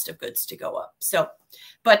 the cost of goods to go up. So,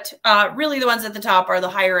 but really the ones at the top are the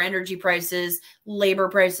higher energy prices, labor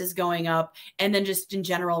prices going up, and then just in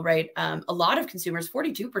general, right? A lot of consumers,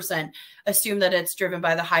 42%, assume that it's driven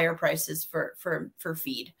by the higher prices for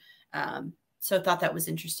feed. So I thought that was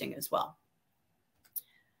interesting as well.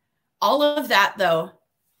 All of that, though,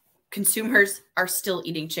 consumers are still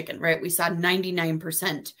eating chicken, right? We saw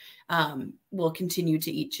 99% will continue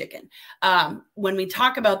to eat chicken. When we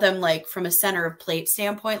talk about them, like from a center of plate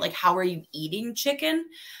standpoint, like how are you eating chicken?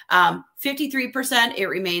 53%, it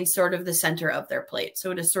remains sort of the center of their plate.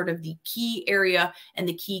 So it is sort of the key area and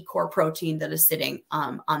the key core protein that is sitting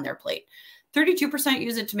on their plate. 32%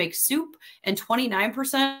 use it to make soup, and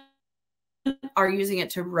 29% are using it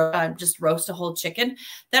to just roast a whole chicken.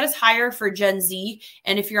 That is higher for Gen Z.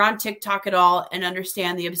 And if you're on TikTok at all and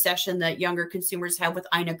understand the obsession that younger consumers have with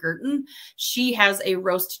Ina Gerten, she has a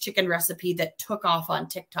roast chicken recipe that took off on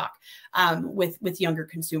TikTok with younger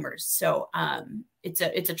consumers. So it's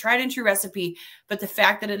a tried and true recipe, but the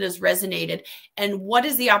fact that it has resonated, and what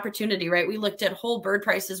is the opportunity, right? We looked at whole bird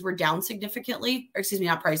prices were down significantly, or excuse me,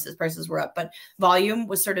 not prices were up, but volume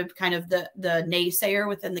was sort of kind of the naysayer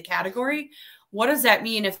within the category. What does that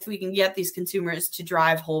mean if we can get these consumers to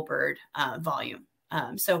drive whole bird volume?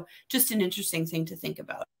 So just an interesting thing to think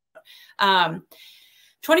about.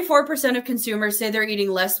 24% of consumers say they're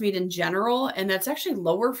eating less meat in general, and that's actually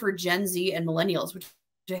lower for Gen Z and millennials, which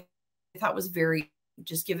I thought was very,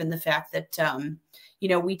 just given the fact that,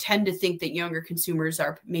 we tend to think that younger consumers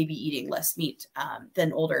are maybe eating less meat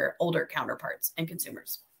than older counterparts and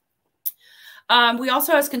consumers. We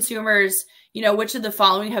also asked consumers, which of the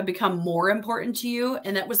following have become more important to you?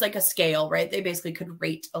 And that was like a scale, right? They basically could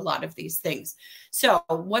rate a lot of these things. So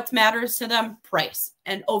what matters to them? Price,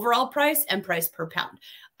 and overall price, and price per pound.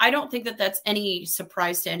 I don't think that that's any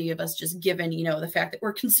surprise to any of us, just given, the fact that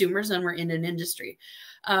we're consumers and we're in an industry.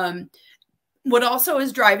 What also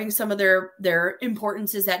is driving some of their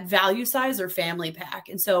importance is that value size or family pack.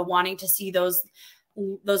 And so wanting to see those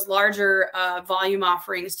larger volume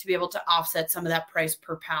offerings to be able to offset some of that price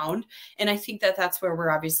per pound. And I think that that's where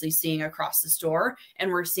we're obviously seeing across the store,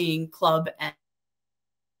 and we're seeing club and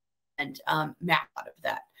map out of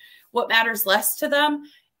that. What matters less to them?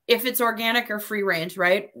 If it's organic or free range,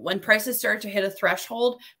 right? When prices start to hit a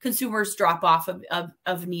threshold, consumers drop off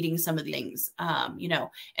of needing some of the things, you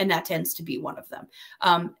know, and that tends to be one of them.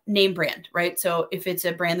 Name brand, right? So if it's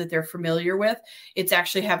a brand that they're familiar with, it's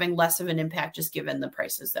actually having less of an impact just given the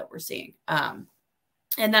prices that we're seeing. And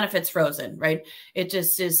then if it's frozen, right, it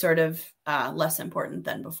just is sort of less important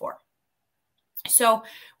than before. So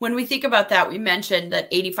when we think about that, we mentioned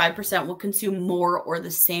that 85% will consume more or the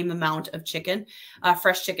same amount of chicken,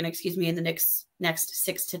 fresh chicken, excuse me, in the next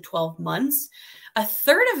 6 to 12 months. A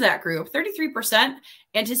third of that group, 33%,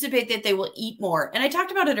 anticipate that they will eat more. And I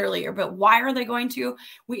talked about it earlier, but why are they going to?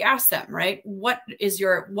 We asked them, right? What is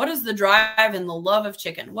the drive and the love of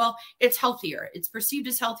chicken? Well, it's healthier. It's perceived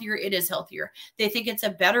as healthier. It is healthier. They think it's a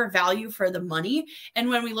better value for the money. And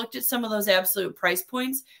when we looked at some of those absolute price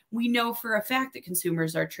points, we know for a fact that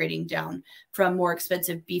consumers are trading down from more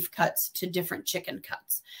expensive beef cuts to different chicken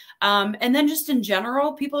cuts. And then just in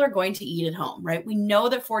general, people are going to eat at home, right? We know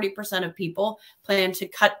that 40% of people plan to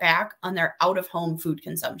cut back on their out-of-home food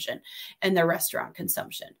consumption and their restaurant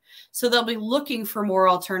consumption. So they'll be looking for more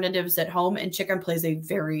alternatives at home, and chicken plays a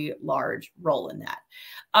very large role in that.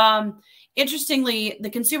 Interestingly, the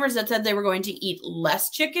consumers that said they were going to eat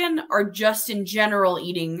less chicken are just in general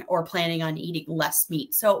eating or planning on eating less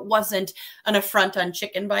meat. So it wasn't an affront on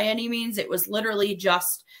chicken by any means. It was literally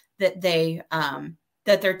just that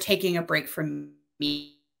they're taking a break from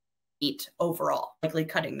meat overall, likely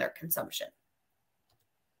cutting their consumption.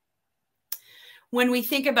 When we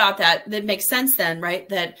think about that, that makes sense then, right?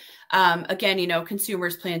 That, again, you know,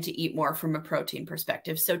 consumers plan to eat more from a protein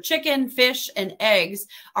perspective. So chicken, fish, and eggs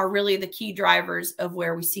are really the key drivers of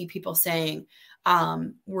where we see people saying,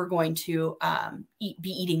 we're going to be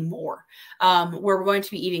eating more. We're going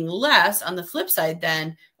to be eating less. On the flip side,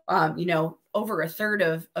 then, you know, over a third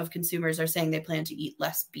of consumers are saying they plan to eat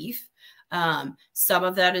less beef. Some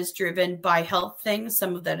of that is driven by health things.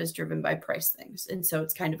 Some of that is driven by price things. And so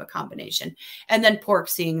it's kind of a combination. And then pork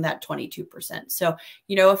seeing that 22%. So,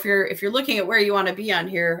 you know, if you're looking at where you want to be on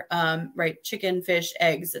here, right, chicken, fish,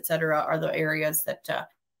 eggs, et cetera, are the areas that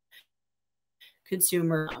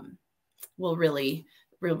consumer will really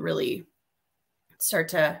start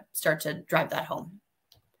to drive that home.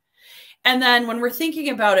 And then when we're thinking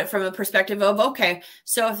about it from a perspective of, okay,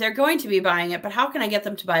 so if they're going to be buying it, but how can I get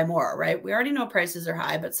them to buy more, right? We already know prices are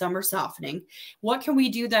high, but some are softening. What can we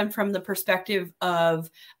do then from the perspective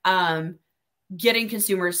of getting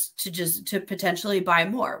consumers to potentially buy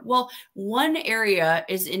more? Well, one area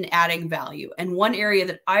is in adding value, and one area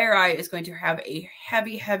that IRI is going to have a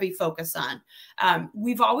heavy focus on.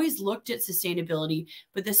 We've always looked at sustainability,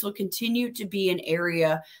 but this will continue to be an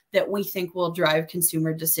area that we think will drive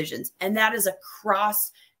consumer decisions. And that is it's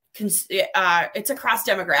across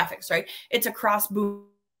demographics, right? It's across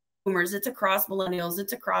boomers, it's across millennials,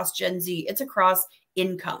 it's across Gen Z, it's across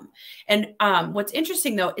income. And what's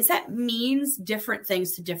interesting though is that means different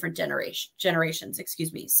things to different generations,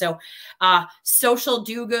 excuse me. So social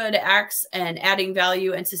do-good acts and adding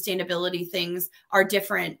value and sustainability things are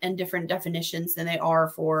different and different definitions than they are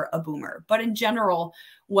for a boomer. But in general,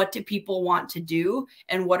 what do people want to do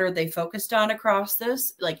and what are they focused on across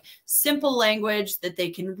this? Like simple language that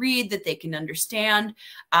they can read, that they can understand.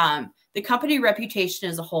 The company reputation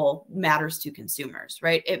as a whole matters to consumers,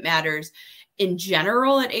 right? It matters in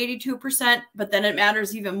general at 82%, but then it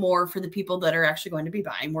matters even more for the people that are actually going to be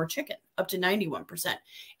buying more chicken, up to 91%.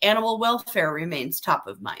 Animal welfare remains top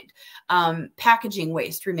of mind. Packaging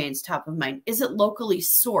waste remains top of mind. Is it locally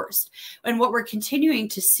sourced? And what we're continuing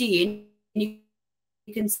to see, and you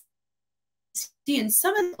can see in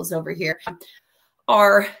some of those over here,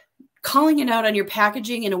 are calling it out on your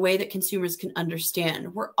packaging in a way that consumers can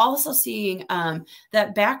understand. We're also seeing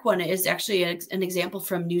that back one is actually an example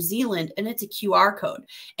from New Zealand, and it's a QR code,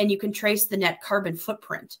 and you can trace the net carbon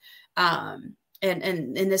footprint. And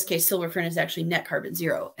in this case, Silverfin is actually net carbon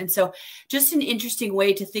zero. And so just an interesting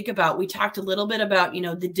way to think about, we talked a little bit about, you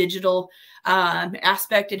know, the digital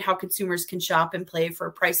aspect and how consumers can shop and play for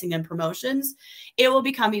pricing and promotions. It will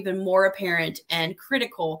become even more apparent and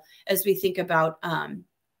critical as we think about,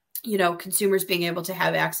 you know, consumers being able to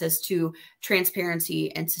have access to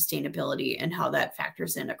transparency and sustainability and how that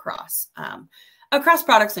factors in across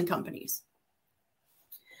products and companies.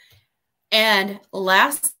 And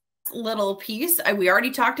last little piece, we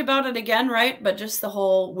already talked about it again, right? But just the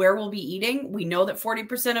whole where we'll be eating. We know that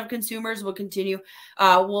 40% of consumers will continue,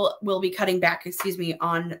 will be cutting back, excuse me,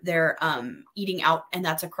 on their eating out. And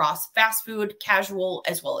that's across fast food, casual,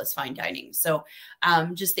 as well as fine dining. So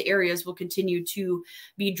just the areas will continue to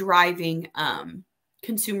be driving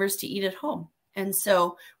consumers to eat at home. And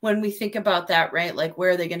so when we think about that, right, like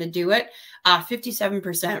where are they going to do it?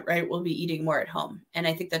 57%, right, will be eating more at home. And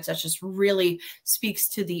I think that just really speaks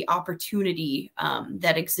to the opportunity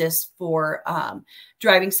that exists for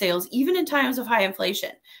driving sales, even in times of high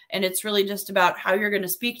inflation. And it's really just about how you're going to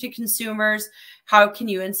speak to consumers. How can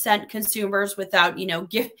you incent consumers without,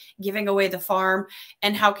 giving away the farm?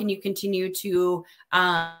 And how can you continue to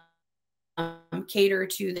cater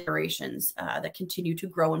to the generations that continue to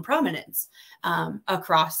grow in prominence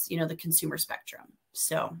across, the consumer spectrum.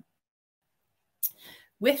 So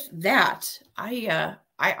with that,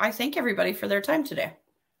 I thank everybody for their time today.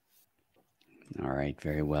 All right,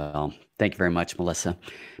 very well. Thank you very much, Melissa.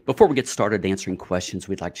 Before we get started answering questions,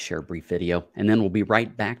 we'd like to share a brief video, and then we'll be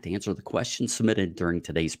right back to answer the questions submitted during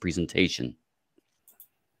today's presentation.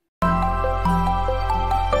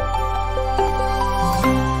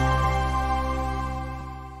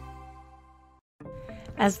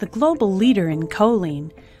 As the global leader in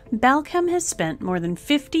choline, Balchem has spent more than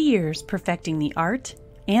 50 years perfecting the art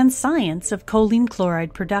and science of choline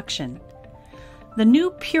chloride production. The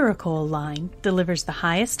new Puricol line delivers the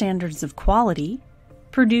highest standards of quality,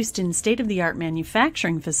 produced in state-of-the-art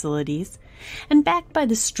manufacturing facilities, and backed by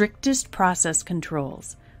the strictest process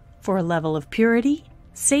controls for a level of purity,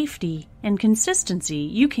 safety, and consistency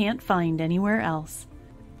you can't find anywhere else.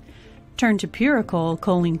 Turn to Puricol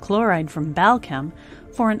choline chloride from Balchem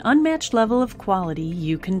for an unmatched level of quality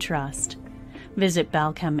you can trust. Visit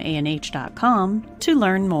balchemanh.com to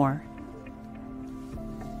learn more.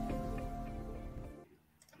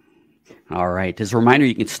 All right. As a reminder,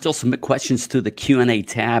 you can still submit questions to the Q&A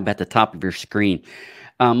tab at the top of your screen.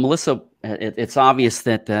 Melissa, it's obvious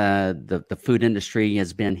that the food industry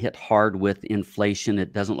has been hit hard with inflation.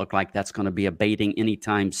 It doesn't look like that's going to be abating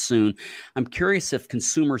anytime soon. I'm curious if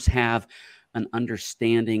consumers have an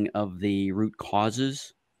understanding of the root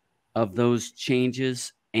causes of those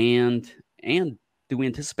changes, and do we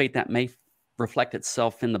anticipate that may reflect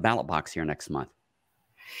itself in the ballot box here next month?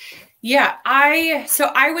 Yeah, I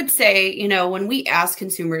would say, when we ask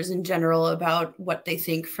consumers in general about what they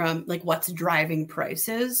think from like what's driving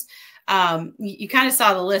prices, you kind of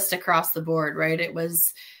saw the list across the board, right? It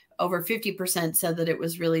was over 50% said that it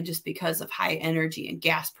was really just because of high energy and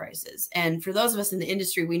gas prices. And for those of us in the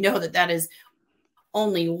industry, we know that that is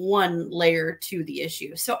only one layer to the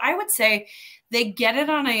issue. So I would say they get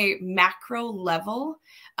it on a macro level,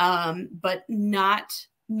 but not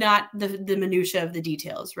the minutia of the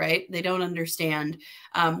details, right? They don't understand.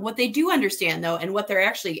 What they do understand, though, and what they're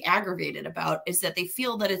actually aggravated about is that they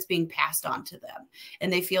feel that it's being passed on to them.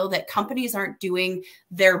 And they feel that companies aren't doing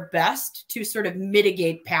their best to sort of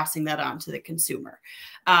mitigate passing that on to the consumer.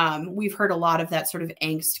 We've heard a lot of that sort of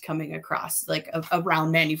angst coming across, like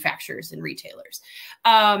around manufacturers and retailers.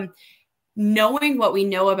 Knowing what we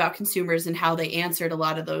know about consumers and how they answered a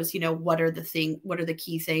lot of those, what are the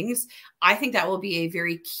key things? I think that will be a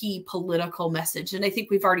very key political message. And I think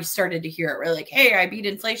we've already started to hear it. We're like, hey, I beat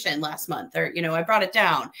inflation last month, or, I brought it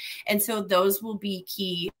down. And so those will be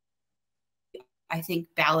key, I think,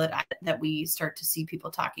 ballot that we start to see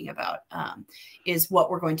people talking about is what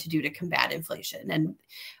we're going to do to combat inflation. And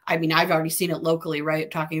I mean, I've already seen it locally,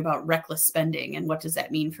 right? Talking about reckless spending and what does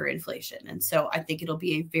that mean for inflation. And so I think it'll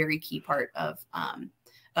be a very key part of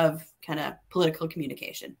kind of political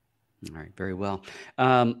communication. All right, very well.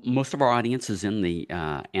 Most of our audience is in the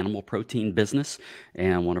animal protein business,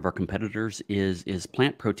 and one of our competitors is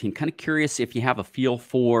plant protein. Kind of curious if you have a feel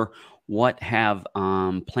for what have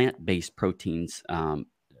plant-based proteins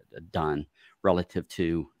done relative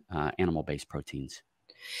to animal-based proteins?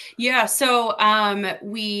 Yeah, so I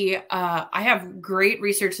have great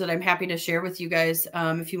research that I'm happy to share with you guys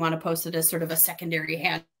if you want to post it as sort of a secondary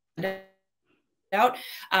handout.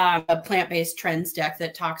 A plant-based trends deck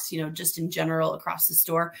that talks, just in general across the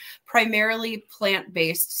store. Primarily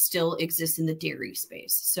plant-based still exists in the dairy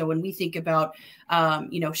space. So when we think about,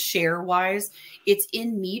 share-wise, it's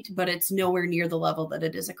in meat, but it's nowhere near the level that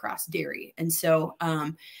it is across dairy. And so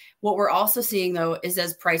what we're also seeing, though, is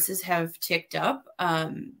as prices have ticked up,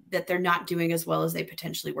 that they're not doing as well as they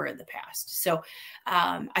potentially were in the past. So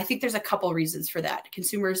I think there's a couple reasons for that.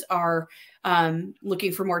 Consumers are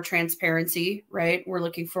looking for more transparency, right? We're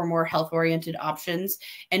looking for more health-oriented options,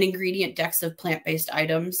 and ingredient decks of plant-based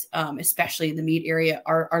items, especially in the meat area,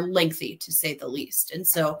 are lengthy, to say the least. And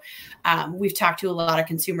so we've talked to a lot of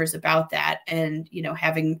consumers about that, and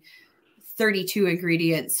having 32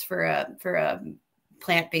 ingredients for a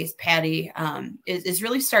plant-based patty is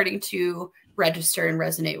really starting to register and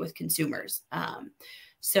resonate with consumers.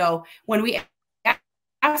 So when we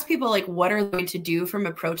ask people like what are they going to do from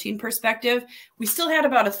a protein perspective, we still had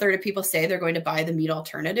about a third of people say they're going to buy the meat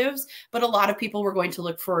alternatives, but a lot of people were going to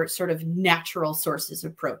look for sort of natural sources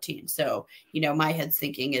of protein. So, my head's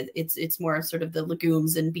thinking it's more sort of the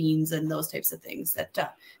legumes and beans and those types of things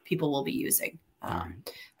that people will be using.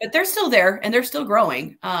 But they're still there and they're still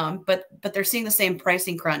growing. But they're seeing the same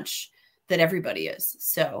pricing crunch that everybody is.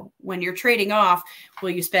 So when you're trading off,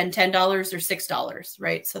 will you spend $10 or $6,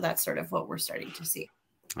 right? So that's sort of what we're starting to see.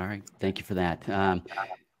 All right. Thank you for that.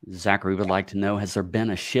 Zachary would like to know, has there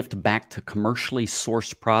been a shift back to commercially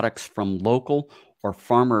sourced products from local or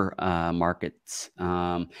farmer markets?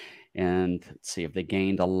 And let's see if they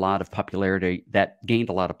gained a lot of popularity,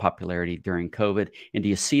 during COVID. And do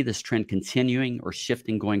you see this trend continuing or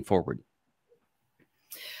shifting going forward?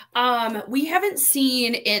 We haven't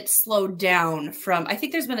seen it slow down I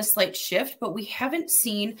think there's been a slight shift, but we haven't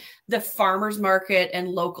seen the farmers market and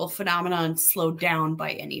local phenomenon slow down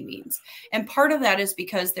by any means. And part of that is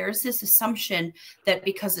because there's this assumption that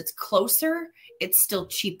because it's closer, it's still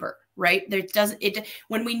cheaper, right?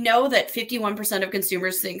 When we know that 51% of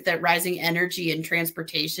consumers think that rising energy and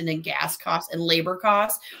transportation and gas costs and labor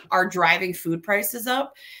costs are driving food prices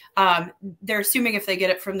up, they're assuming if they get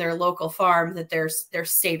it from their local farm that they're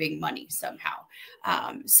saving money somehow.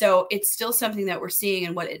 So it's still something that we're seeing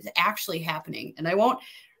and what is actually happening. And I won't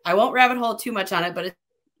rabbit hole too much on it, but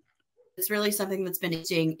it's really something that's been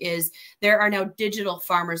interesting is there are now digital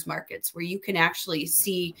farmers markets where you can actually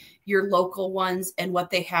see your local ones and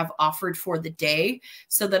what they have offered for the day,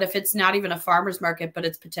 so that if it's not even a farmer's market, but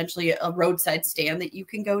it's potentially a roadside stand that you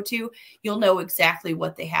can go to, you'll know exactly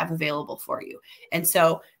what they have available for you. And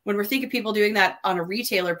so when we're thinking people doing that on a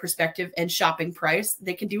retailer perspective and shopping price,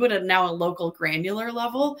 they can do it at now a local granular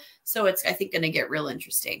level. So it's, I think, going to get real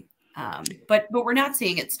interesting. But we're not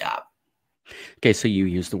seeing it stop. Okay, so you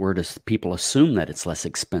use the word as people assume that it's less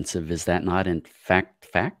expensive. Is that not in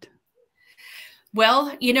fact?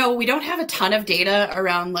 Well, we don't have a ton of data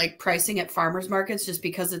around like pricing at farmers markets just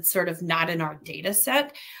because it's sort of not in our data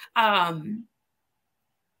set.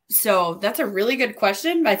 So that's a really good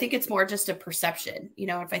question. But I think it's more just a perception.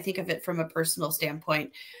 If I think of it from a personal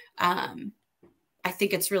standpoint, I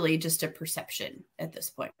think it's really just a perception at this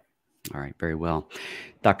point. All right, very well.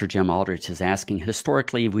 Dr. Jim Aldrich is asking,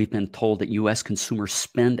 historically, we've been told that U.S. consumers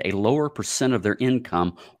spend a lower percent of their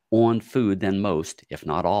income on food than most, if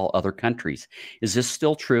not all, other countries. Is this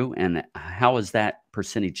still true? And how has that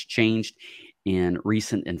percentage changed in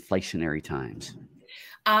recent inflationary times?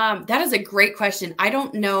 That is a great question. I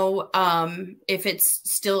don't know if it's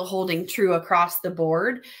still holding true across the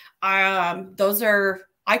board.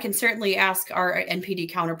 I can certainly ask our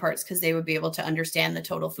NPD counterparts because they would be able to understand the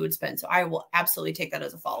total food spend. So I will absolutely take that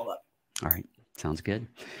as a follow-up. All right. Sounds good.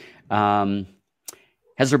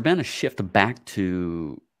 Has there been a shift back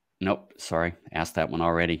to, nope, sorry, asked that one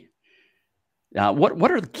already.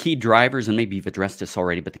 What are the key drivers, and maybe you've addressed this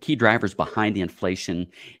already, but the key drivers behind the inflation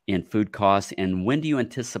in food costs, and when do you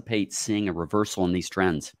anticipate seeing a reversal in these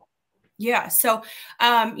trends? Yeah. So,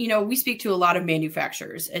 we speak to a lot of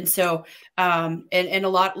manufacturers, and so, and a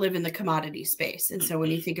lot live in the commodity space. And so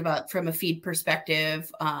when you think about from a feed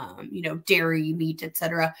perspective, dairy, meat, et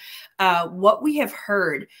cetera, what we have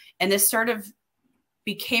heard, and this sort of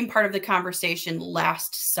became part of the conversation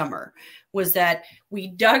last summer, was that we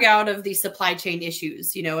dug out of the supply chain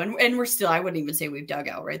issues, and we're still, I wouldn't even say we've dug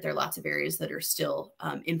out, right? There are lots of areas that are still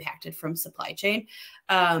impacted from supply chain.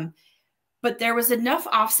 But there was enough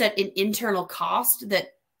offset in internal cost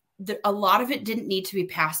that a lot of it didn't need to be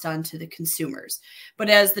passed on to the consumers. But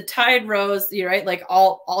as the tide rose, right, like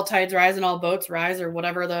all tides rise and all boats rise, or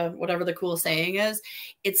whatever the cool saying is,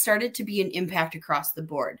 it started to be an impact across the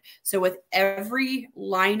board. So with every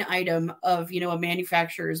line item of, a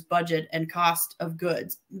manufacturer's budget and cost of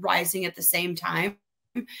goods rising at the same time,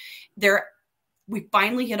 we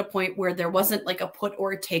finally hit a point where there wasn't like a put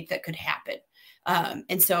or a take that could happen.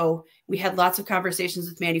 And so we had lots of conversations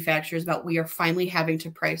with manufacturers about, we are finally having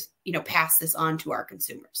to pass this on to our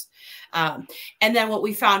consumers. And then what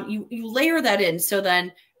we found, you layer that in. So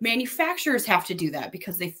then manufacturers have to do that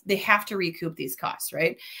because they have to recoup these costs,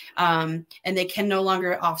 right? And they can no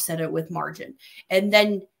longer offset it with margin. And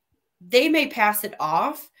then they may pass it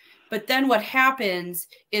off. But then what happens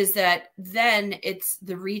is that then it's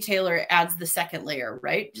the retailer adds the second layer,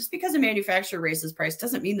 right? Just because a manufacturer raises price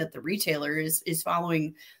doesn't mean that the retailer is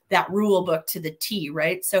following that rule book to the T,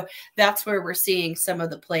 right? So that's where we're seeing some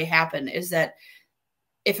of the play happen, is that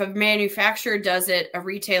if a manufacturer does it, a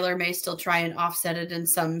retailer may still try and offset it in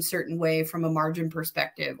some certain way from a margin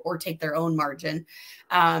perspective or take their own margin.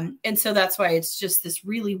 And so that's why it's just this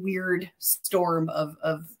really weird storm of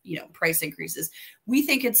price increases. We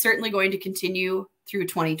think it's certainly going to continue through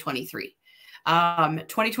 2023.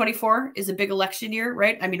 2024 is a big election year,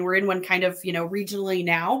 right? I mean, we're in one kind of, regionally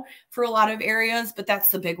now for a lot of areas, but that's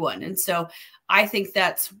the big one. And so I think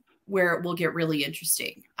that's where it will get really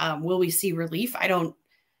interesting. Will we see relief?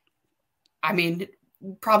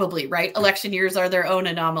 Probably, right? Election years are their own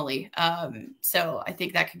anomaly. So I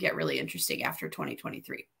think that could get really interesting after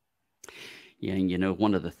 2023. Yeah. And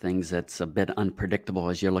one of the things that's a bit unpredictable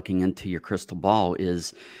as you're looking into your crystal ball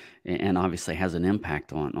is, and obviously has an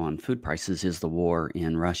impact on food prices, is the war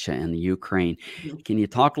in Russia and the Ukraine. Mm-hmm. Can you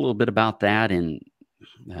talk a little bit about that and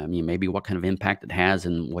maybe what kind of impact it has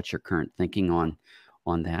and what's your current thinking on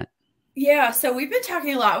that? Yeah, so we've been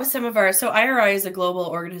talking a lot with some of so IRI is a global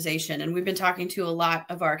organization, and we've been talking to a lot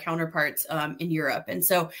of our counterparts in Europe. And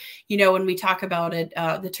so, when we talk about it,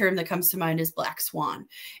 the term that comes to mind is black swan.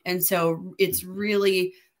 And so it's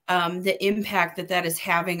really the impact that is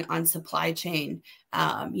having on supply chain,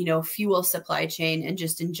 fuel supply chain, and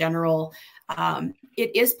just in general,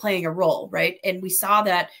 it is playing a role, right? And we saw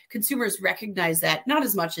that consumers recognize that, not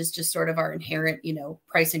as much as just sort of our inherent,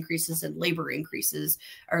 price increases and labor increases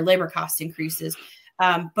or labor cost increases.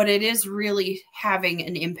 But it is really having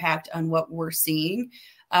an impact on what we're seeing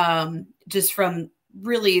just from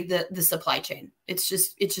really the supply chain. It's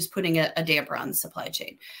just putting a damper on the supply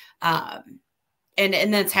chain.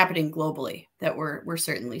 And that's happening globally that we're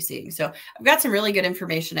certainly seeing. So I've got some really good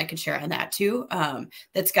information I can share on that too.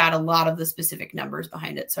 That's got a lot of the specific numbers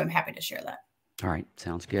behind it. So I'm happy to share that. All right.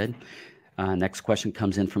 Sounds good. Next question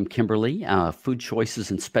comes in from Kimberly. Food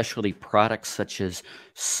choices and specialty products such as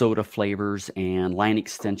soda flavors and line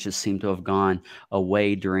extensions seem to have gone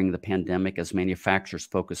away during the pandemic as manufacturers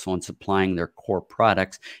focus on supplying their core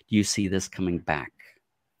products. Do you see this coming back?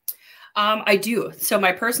 I do. So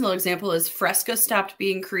my personal example is Fresca stopped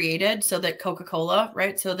being created so that Coca-Cola,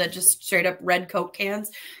 right? So that just straight up red Coke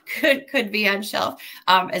cans could be on shelf.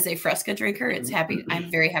 As a Fresca drinker,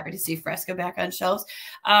 I'm very happy to see Fresca back on shelves.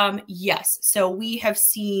 Yes. So we have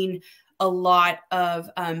seen a lot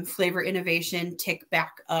of flavor innovation tick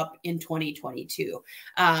back up in 2022,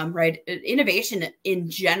 right? Innovation in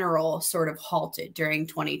general sort of halted during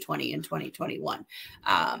 2020 and 2021.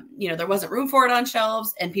 There wasn't room for it on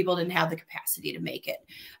shelves and people didn't have the capacity to make it.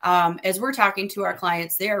 As we're talking to our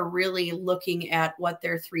clients, they are really looking at what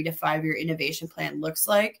their 3 to 5 year innovation plan looks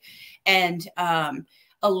like. And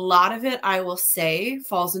a lot of it, I will say,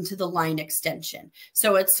 falls into the line extension.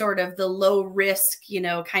 So it's sort of the low risk,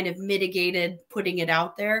 kind of mitigated putting it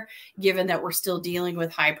out there, given that we're still dealing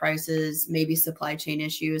with high prices, maybe supply chain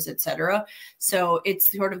issues, et cetera. So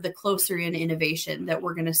it's sort of the closer in innovation that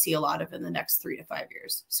we're going to see a lot of in the next 3 to 5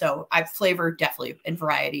 years. So flavor definitely and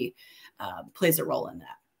variety plays a role in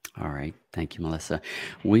that. All right. Thank you, Melissa.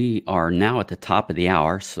 We are now at the top of the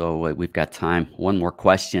hour, so we've got time. One more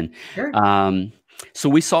question. Sure. So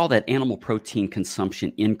we saw that animal protein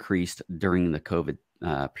consumption increased during the COVID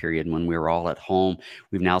period when we were all at home.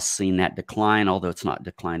 We've now seen that decline, although it's not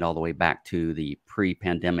declined all the way back to the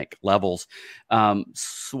pre-pandemic levels. So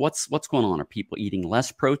what's going on? Are people eating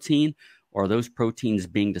less protein, or are those proteins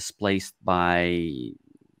being displaced by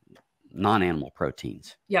non-animal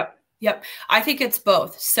proteins? Yep. I think it's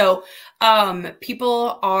both. So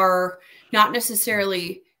people are not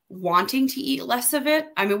necessarily wanting to eat less of it.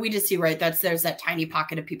 I mean, we just see, right, there's that tiny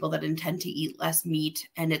pocket of people that intend to eat less meat,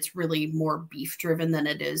 and it's really more beef driven than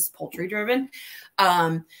it is poultry driven.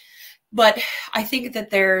 But I think that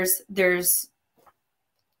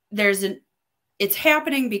it's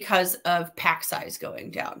happening because of pack size going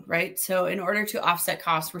down, right? So in order to offset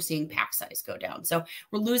costs, we're seeing pack size go down. So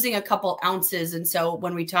we're losing a couple ounces. And so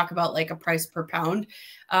when we talk about like a price per pound,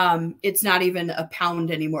 it's not even a pound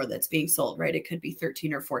anymore that's being sold, right? It could be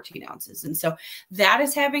 13 or 14 ounces. And so that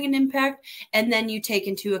is having an impact. And then you take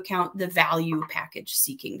into account the value package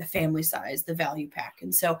seeking, the family size, the value pack.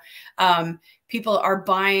 And so people are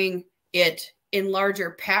buying it in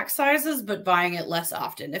larger pack sizes, but buying it less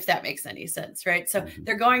often, if that makes any sense, right? So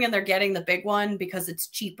they're going and they're getting the big one because it's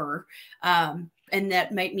cheaper. And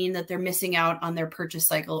that might mean that they're missing out on their purchase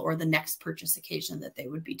cycle or the next purchase occasion that they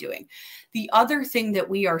would be doing. The other thing that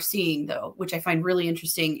we are seeing, though, which I find really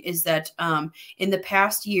interesting, is that in the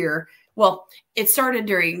past year, well, it started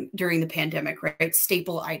during the pandemic, right?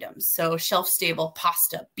 Staple items. So shelf stable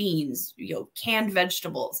pasta, beans, canned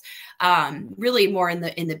vegetables, really more in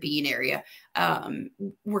the bean area.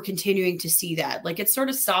 We're continuing to see that. Like it's sort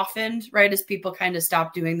of softened, right? As people kind of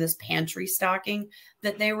stopped doing this pantry stocking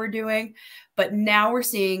that they were doing. But now we're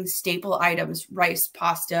seeing staple items, rice,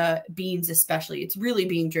 pasta, beans, especially. It's really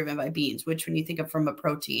being driven by beans, which when you think of from a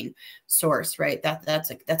protein source, right? That's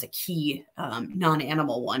a key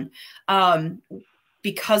non-animal one.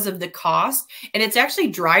 Because of the cost, and it's actually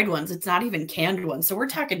dried ones. It's not even canned ones. So we're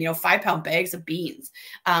talking, 5-pound bags of beans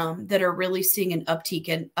that are really seeing an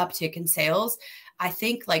uptick in sales. I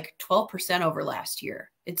think like 12% over last year.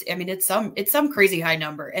 It's some crazy high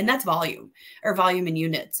number, and that's volume in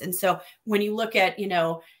units. And so when you look at,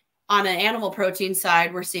 on an animal protein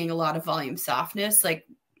side, we're seeing a lot of volume softness. Like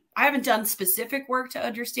I haven't done specific work to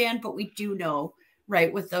understand, but we do know,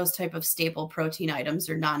 right, with those type of staple protein items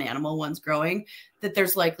or non-animal ones growing, that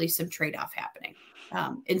there's likely some trade-off happening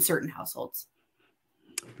in certain households.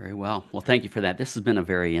 Very well. Well, thank you for that. This has been a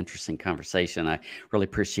very interesting conversation. I really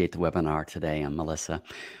appreciate the webinar today, Melissa.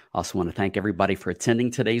 I also want to thank everybody for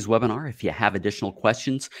attending today's webinar. If you have additional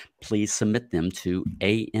questions, please submit them to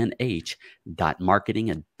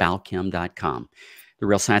anh.marketing@balchem.com. The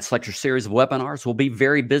Real Science Lecture Series of webinars will be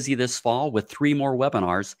very busy this fall with 3 more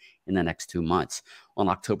webinars in the next 2 months. On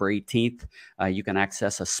October 18th, you can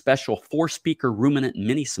access a special 4-speaker ruminant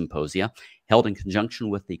mini symposia held in conjunction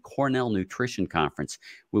with the Cornell Nutrition Conference.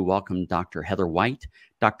 We welcome Dr. Heather White,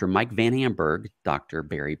 Dr. Mike Van Amberg, Dr.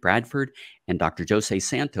 Barry Bradford, and Dr. Jose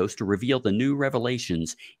Santos to reveal the new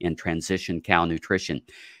revelations in transition cow nutrition.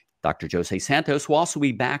 Dr. Jose Santos will also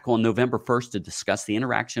be back on November 1st to discuss the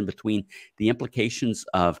interaction between the implications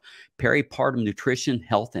of peripartum nutrition,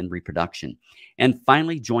 health, and reproduction. And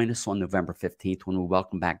finally, join us on November 15th when we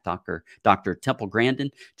welcome back Dr. Temple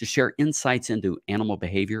Grandin to share insights into animal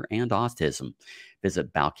behavior and autism.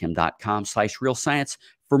 Visit balchem.com/real science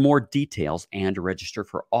for more details and to register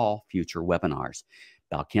for all future webinars.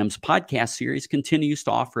 Balchem's podcast series continues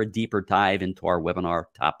to offer a deeper dive into our webinar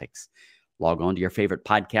topics. Log on to your favorite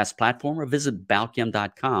podcast platform or visit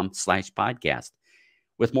balchem.com/podcast.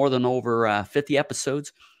 With more than over 50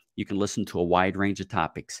 episodes, you can listen to a wide range of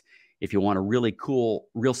topics. If you want a really cool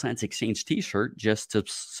Real Science Exchange t-shirt, just to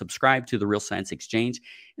subscribe to the Real Science Exchange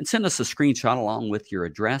and send us a screenshot along with your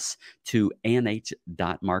address to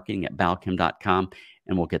anh.marketing@balchem.com,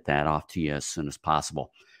 and we'll get that off to you as soon as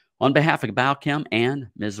possible. On behalf of Balchem and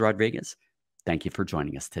Ms. Rodriguez, thank you for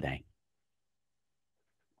joining us today.